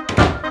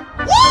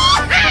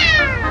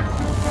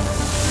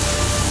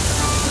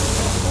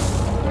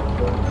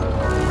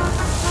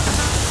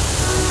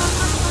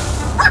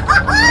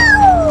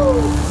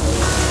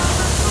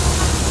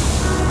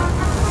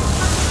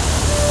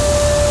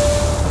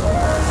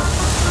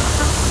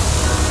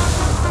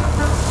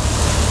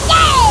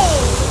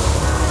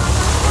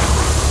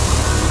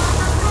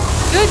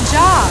 Good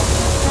job.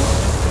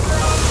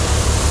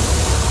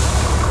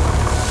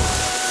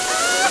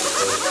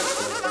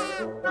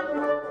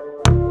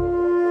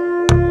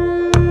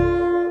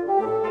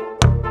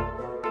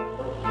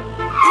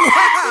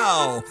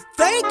 Wow!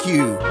 Thank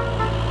you.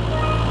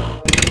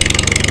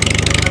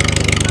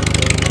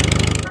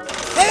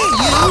 Hey,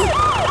 you!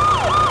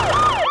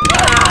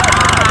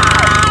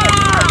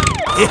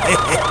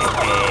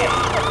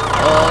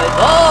 Bye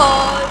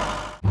bye.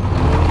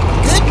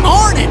 Good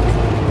morning.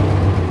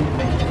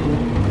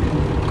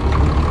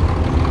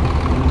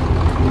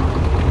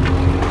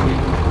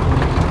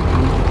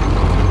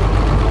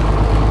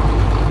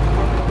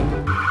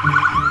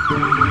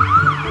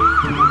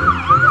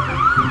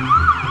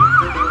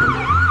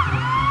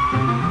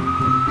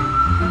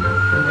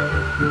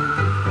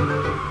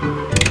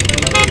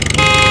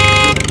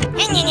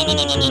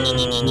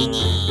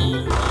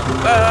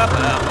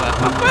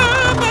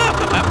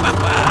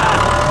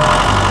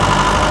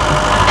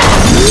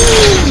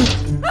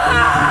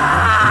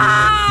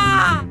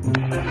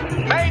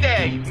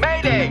 Mayday!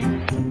 Mayday!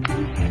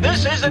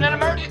 This isn't an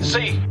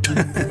emergency!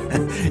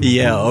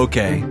 Yeah,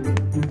 okay.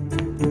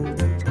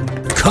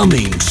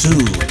 Coming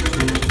soon.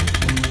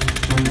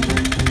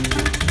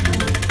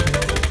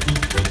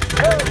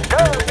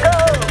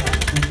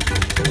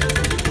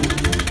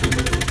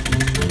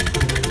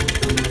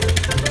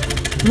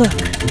 Look,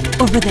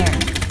 over there.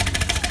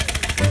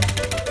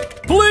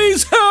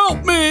 Please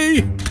help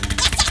me!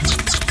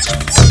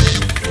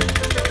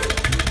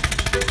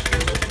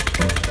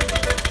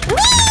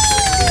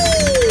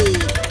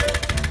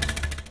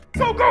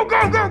 Go, go,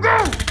 go, go, go!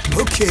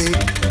 Okay.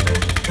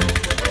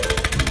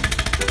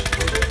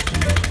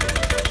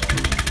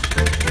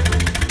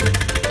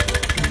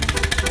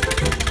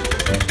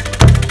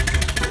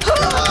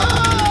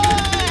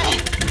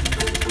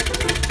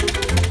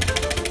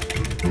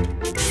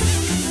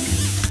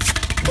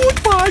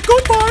 Goodbye,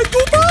 goodbye,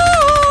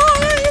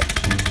 goodbye!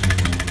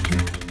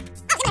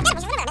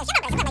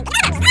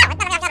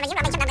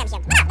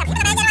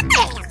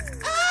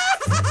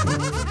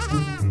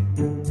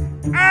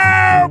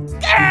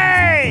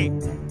 Okay!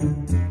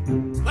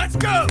 Let's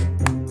go!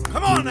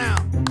 Come on now!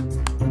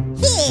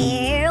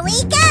 Here we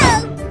go!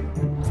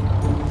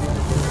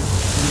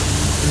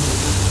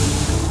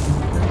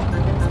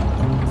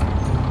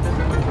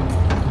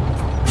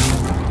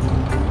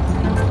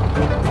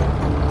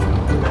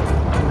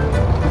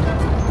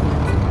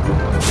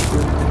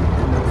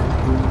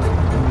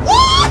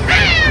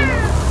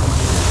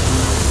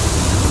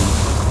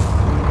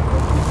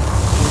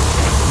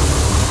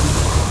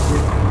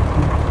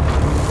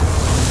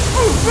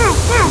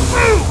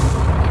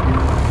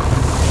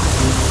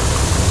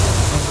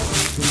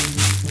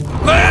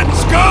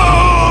 Let's go!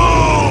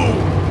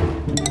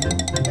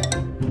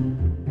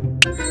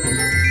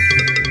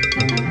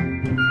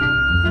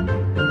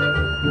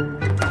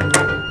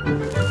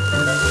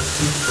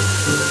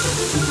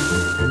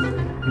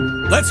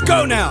 Let's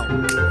go now!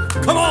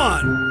 Come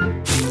on!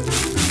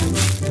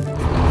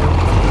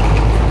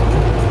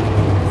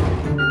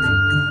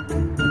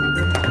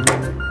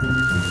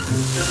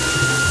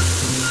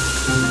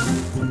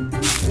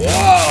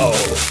 Whoa!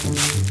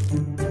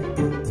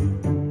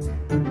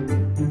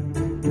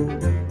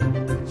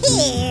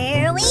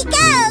 Here we go!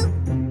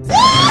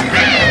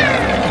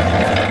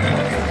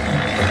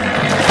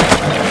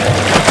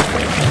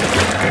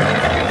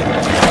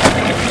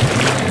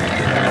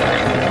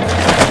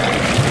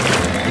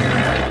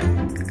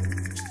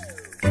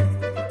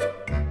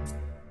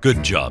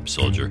 Good job,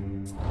 soldier.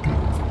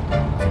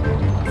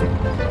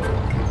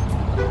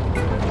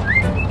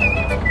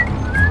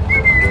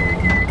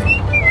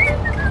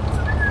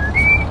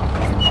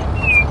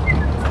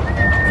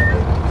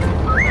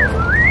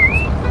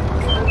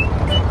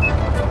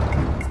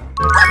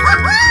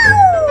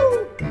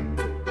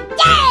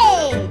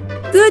 Yay!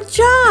 Good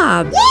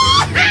job.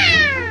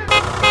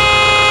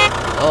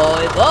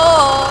 Bye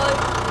bye.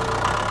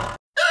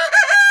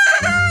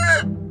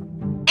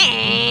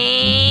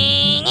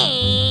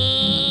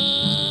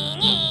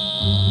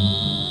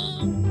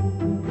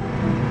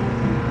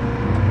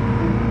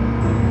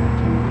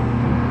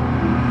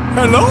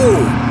 Hello!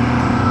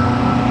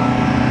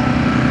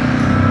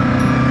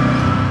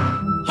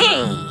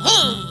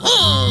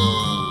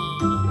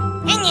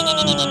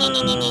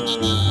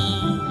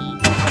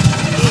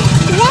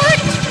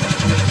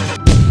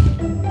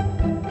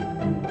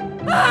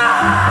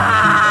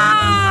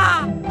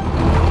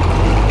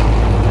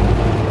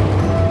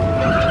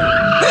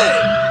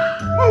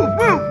 Move,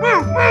 move,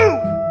 move, move!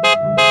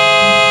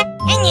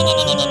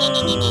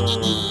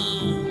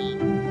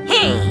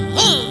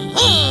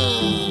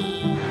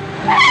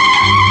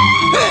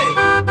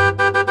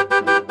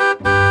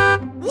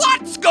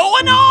 What's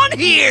going on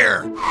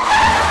here?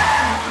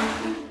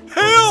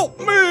 Help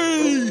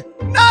me!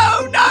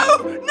 No, no,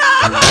 no!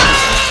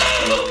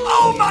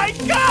 Oh my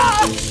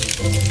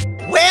gosh!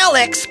 Well,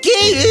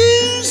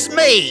 excuse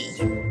me.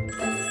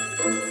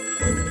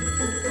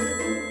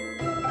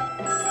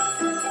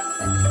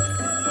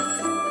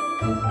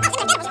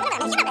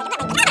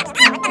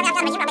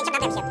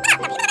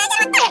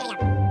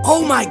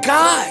 Oh my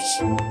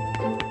gosh!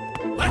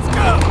 Let's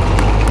go!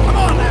 Come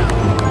on now!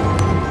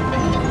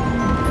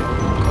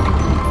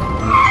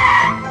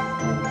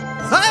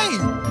 Hey,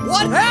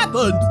 what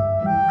happened?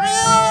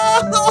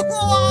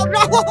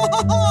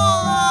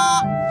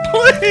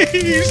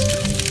 Please!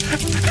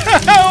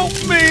 Help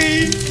me!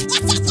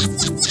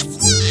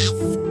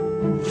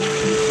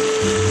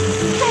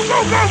 Go, go,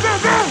 go, go,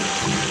 go!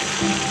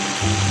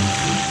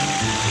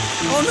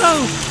 Oh no!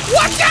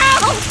 Watch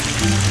out!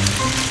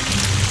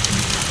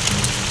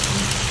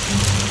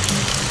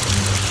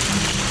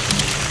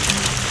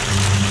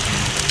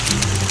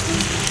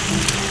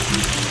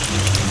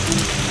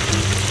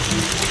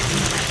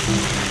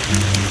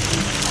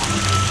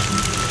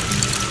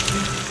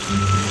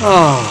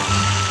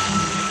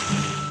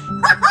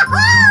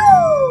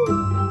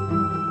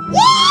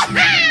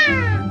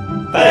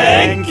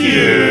 Thank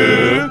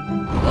you!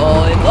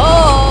 Bye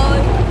bye.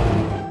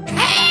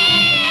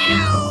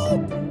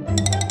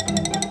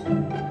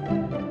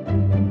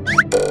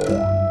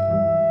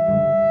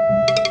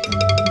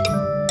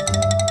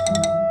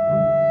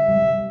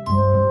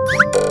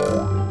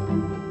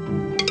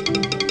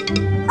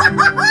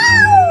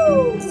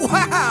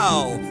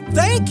 Wow!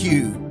 Thank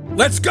you!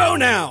 Let's go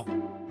now!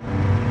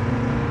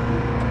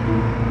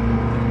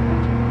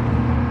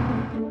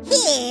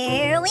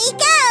 Here we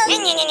go! Wait!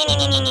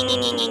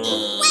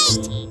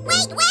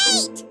 Wait!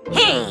 Wait!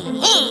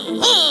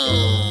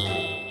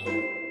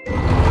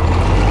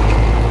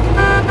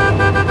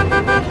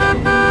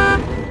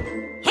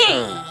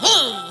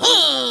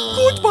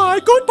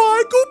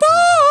 goodbye,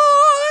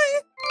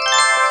 goodbye!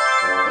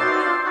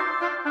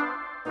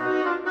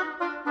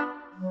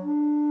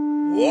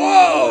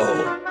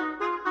 Whoa!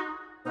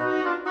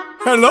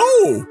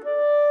 Hello!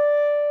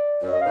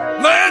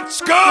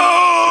 Let's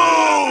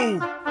go!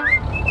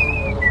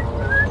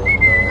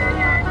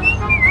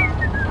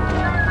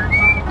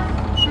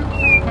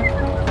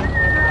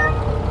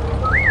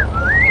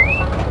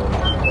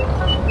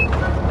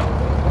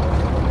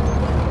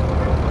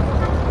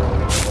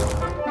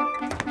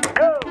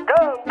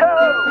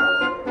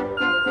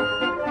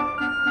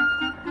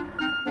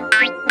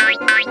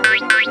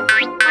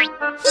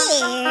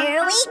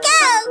 Here we go!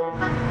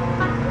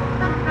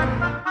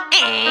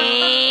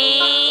 Hey!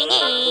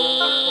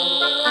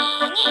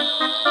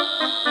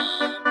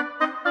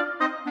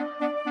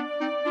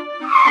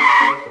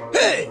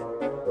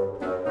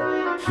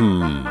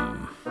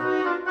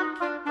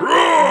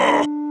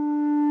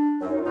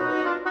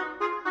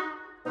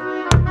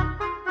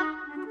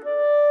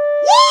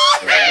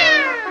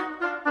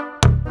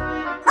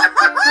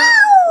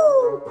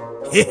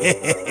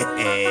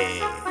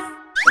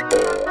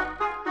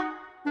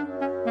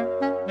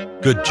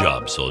 Good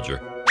job, soldier.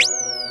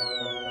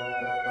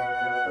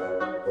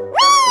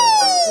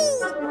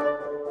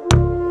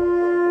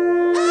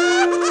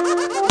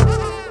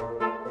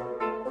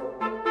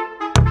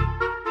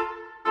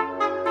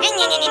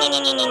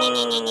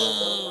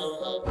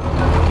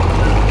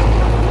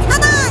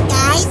 Come on,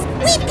 guys!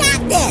 We've got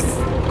this!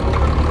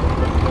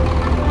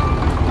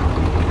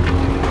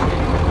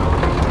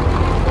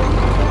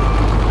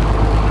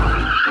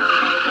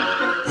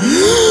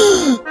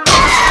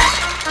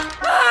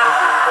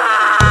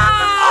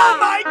 Oh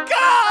my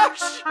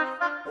gosh!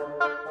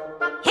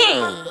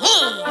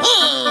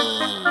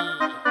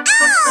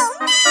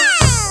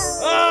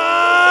 Oh,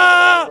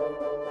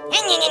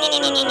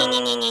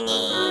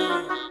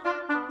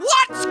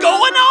 What's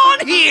going on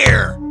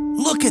here?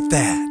 Look at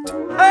that.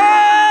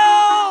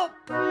 Help!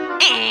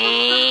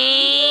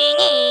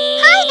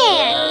 Hi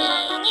there!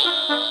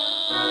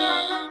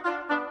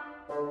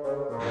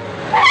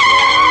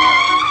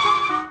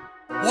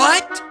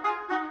 What?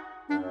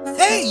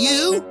 Hey,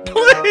 you!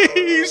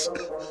 Please!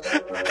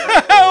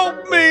 Help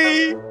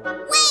me!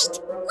 Wait!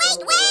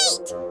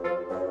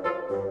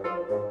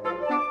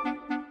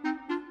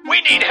 We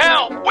need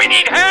help! We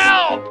need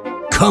help!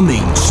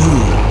 Coming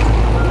soon.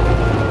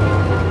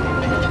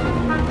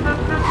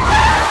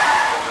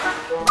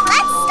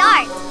 Let's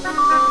start!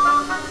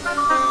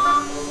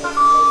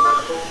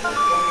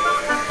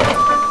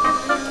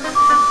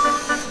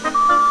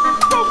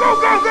 Go, go,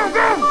 go, go,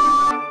 go!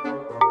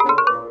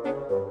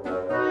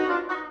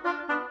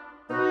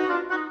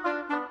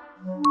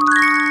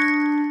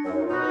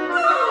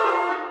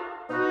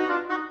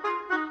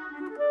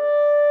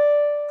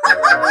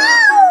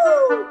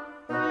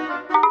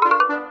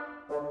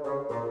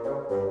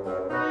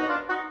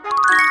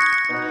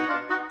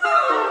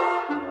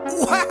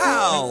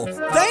 Wow!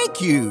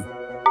 Thank you!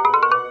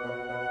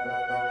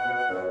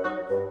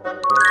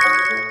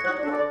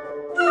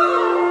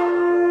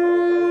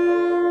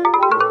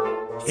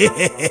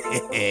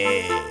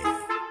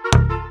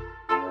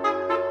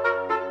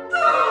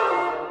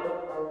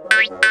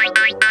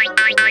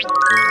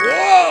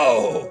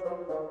 Whoa!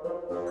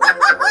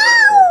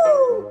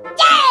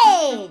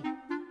 Yay!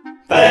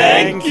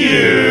 Thank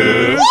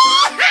you!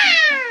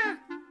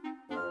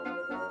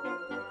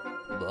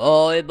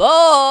 Bye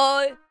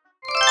bye.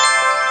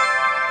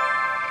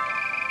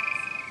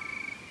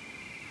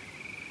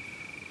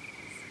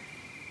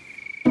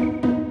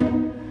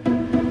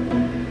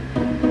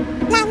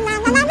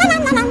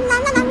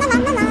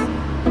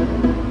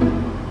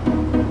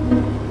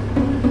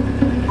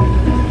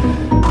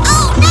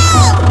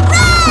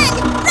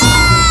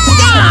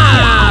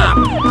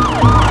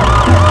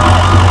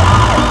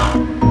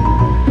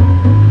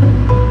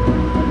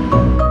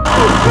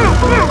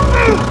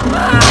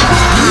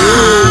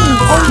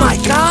 Oh my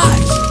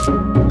gosh!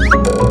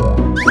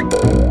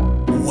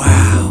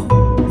 Wow!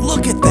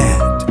 Look at that!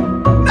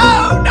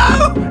 No, no,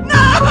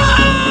 no!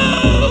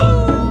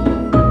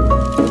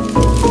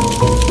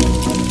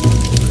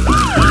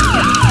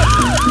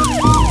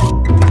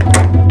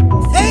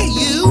 Hey,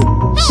 you!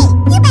 Hey,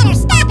 you better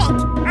stop it!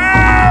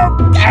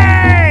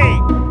 Okay!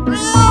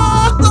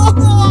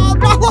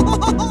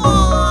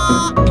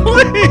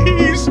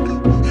 Please!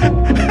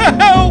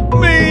 Help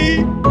me!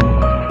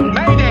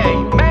 Mayday!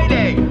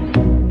 Mayday!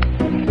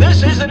 This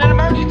is an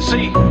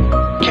emergency!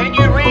 Can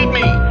you read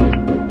me?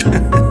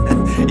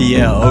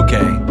 Yeah,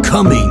 okay.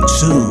 Coming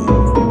soon.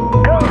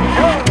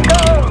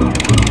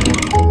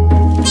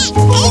 That's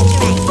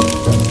dangerous!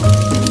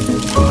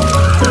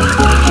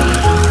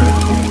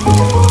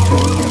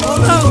 Oh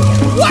no!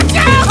 Watch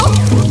out!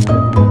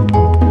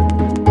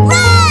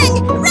 Run!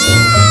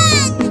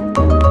 Run!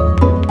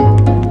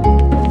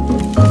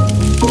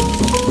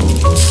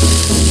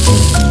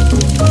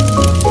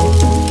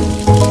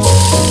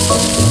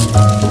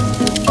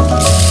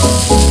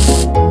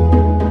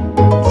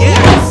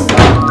 Yes!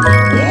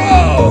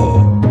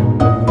 Whoa!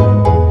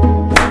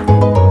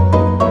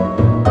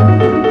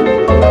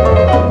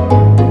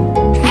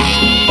 Hey!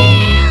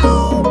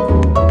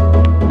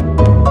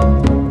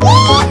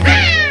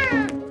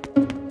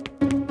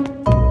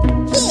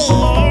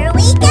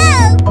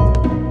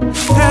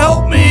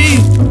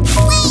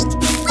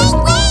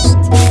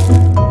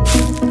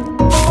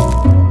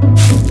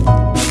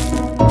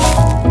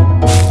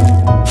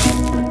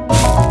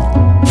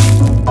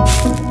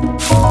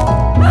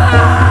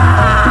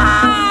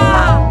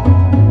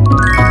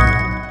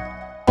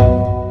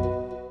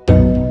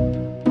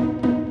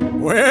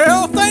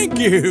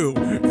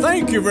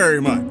 Thank you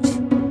very much.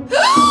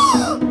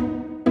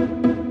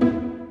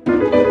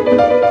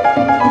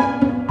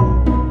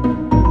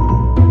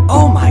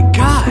 Oh my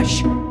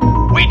gosh!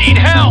 We need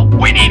help!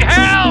 We need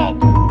help!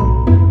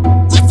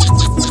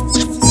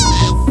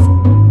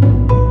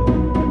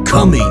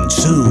 Coming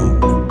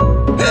soon.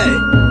 Hey.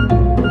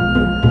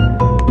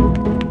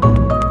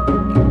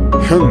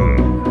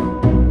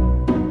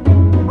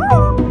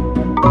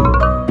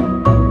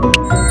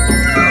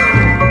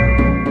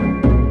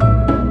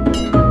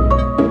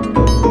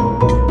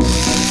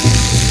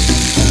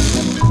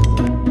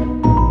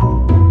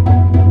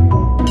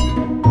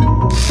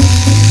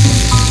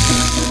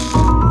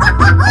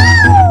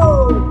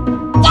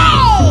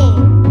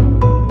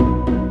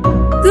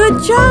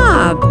 Good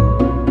job.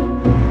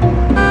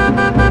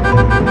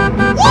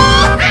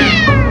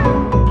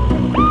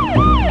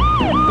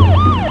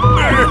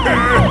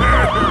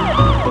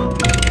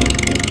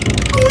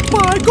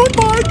 Goodbye,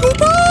 goodbye,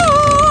 goodbye!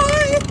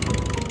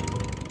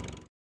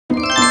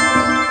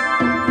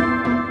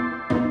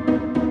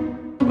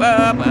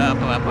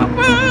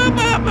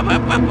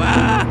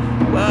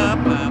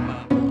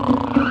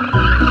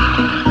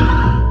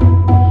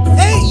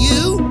 Hey,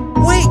 you!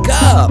 Wake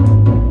up!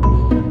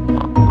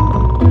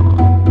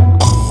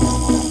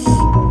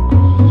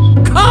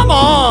 Come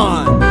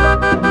on!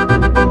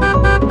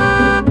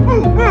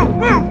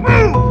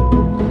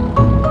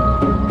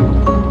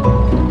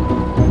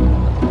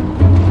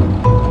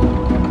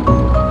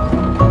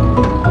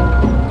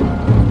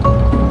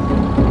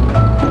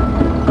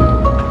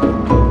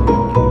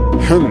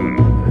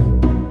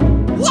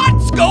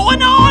 What's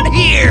going on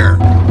here?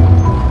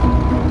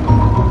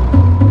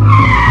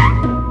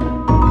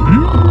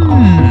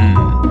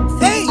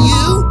 Hey,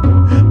 you!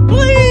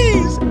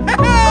 Please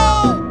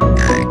help!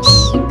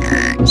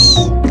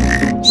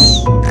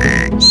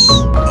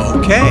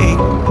 Okay.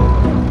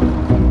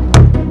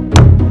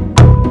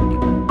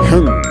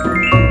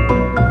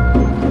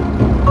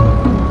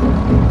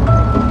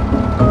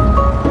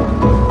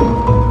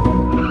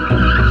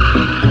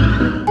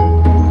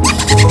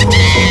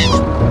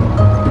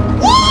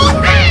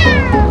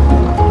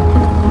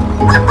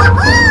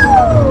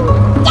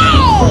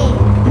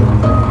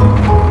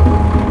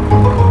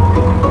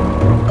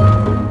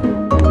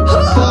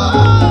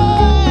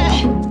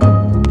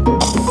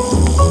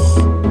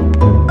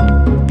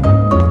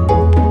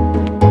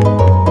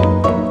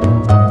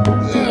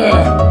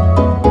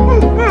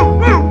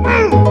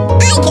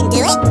 I can do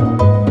it.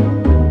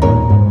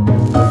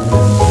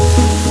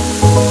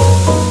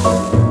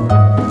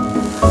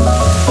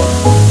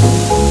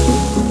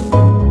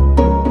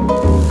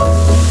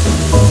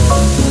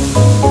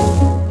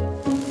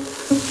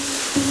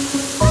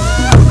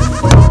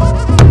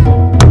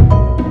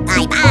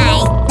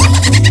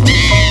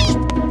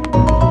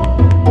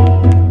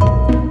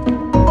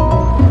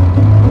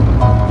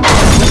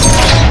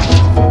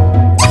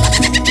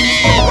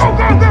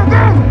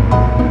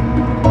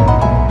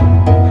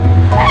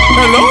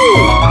 Bye-bye.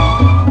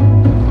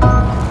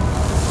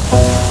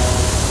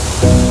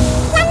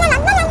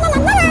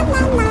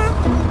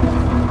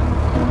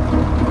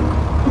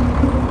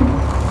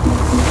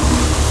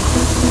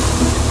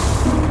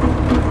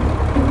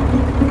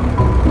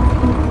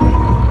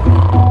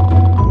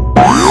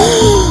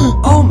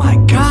 Oh my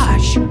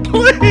gosh!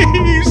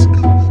 Please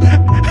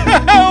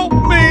help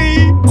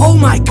me! Oh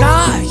my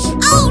gosh!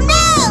 Oh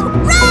no!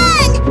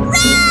 Run!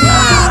 Run!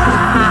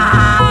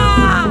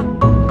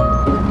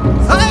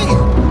 Hey!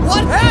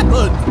 What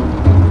happened?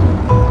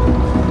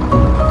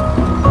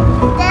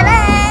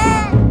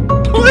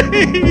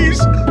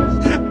 Please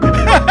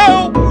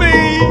help me!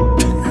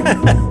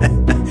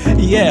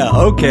 Yeah,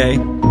 okay.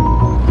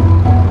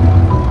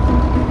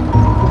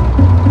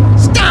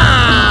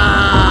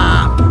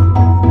 Stop!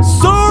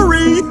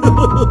 Sorry!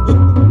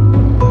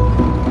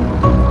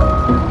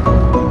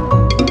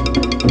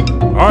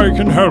 I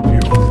can help you.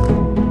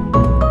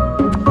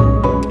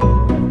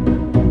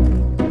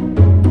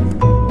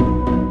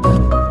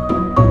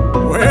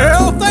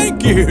 Well,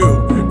 thank you.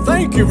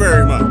 Thank you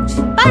very much.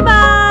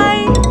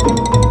 Bye-bye.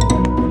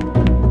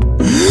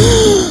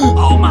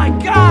 Oh my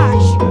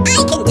gosh!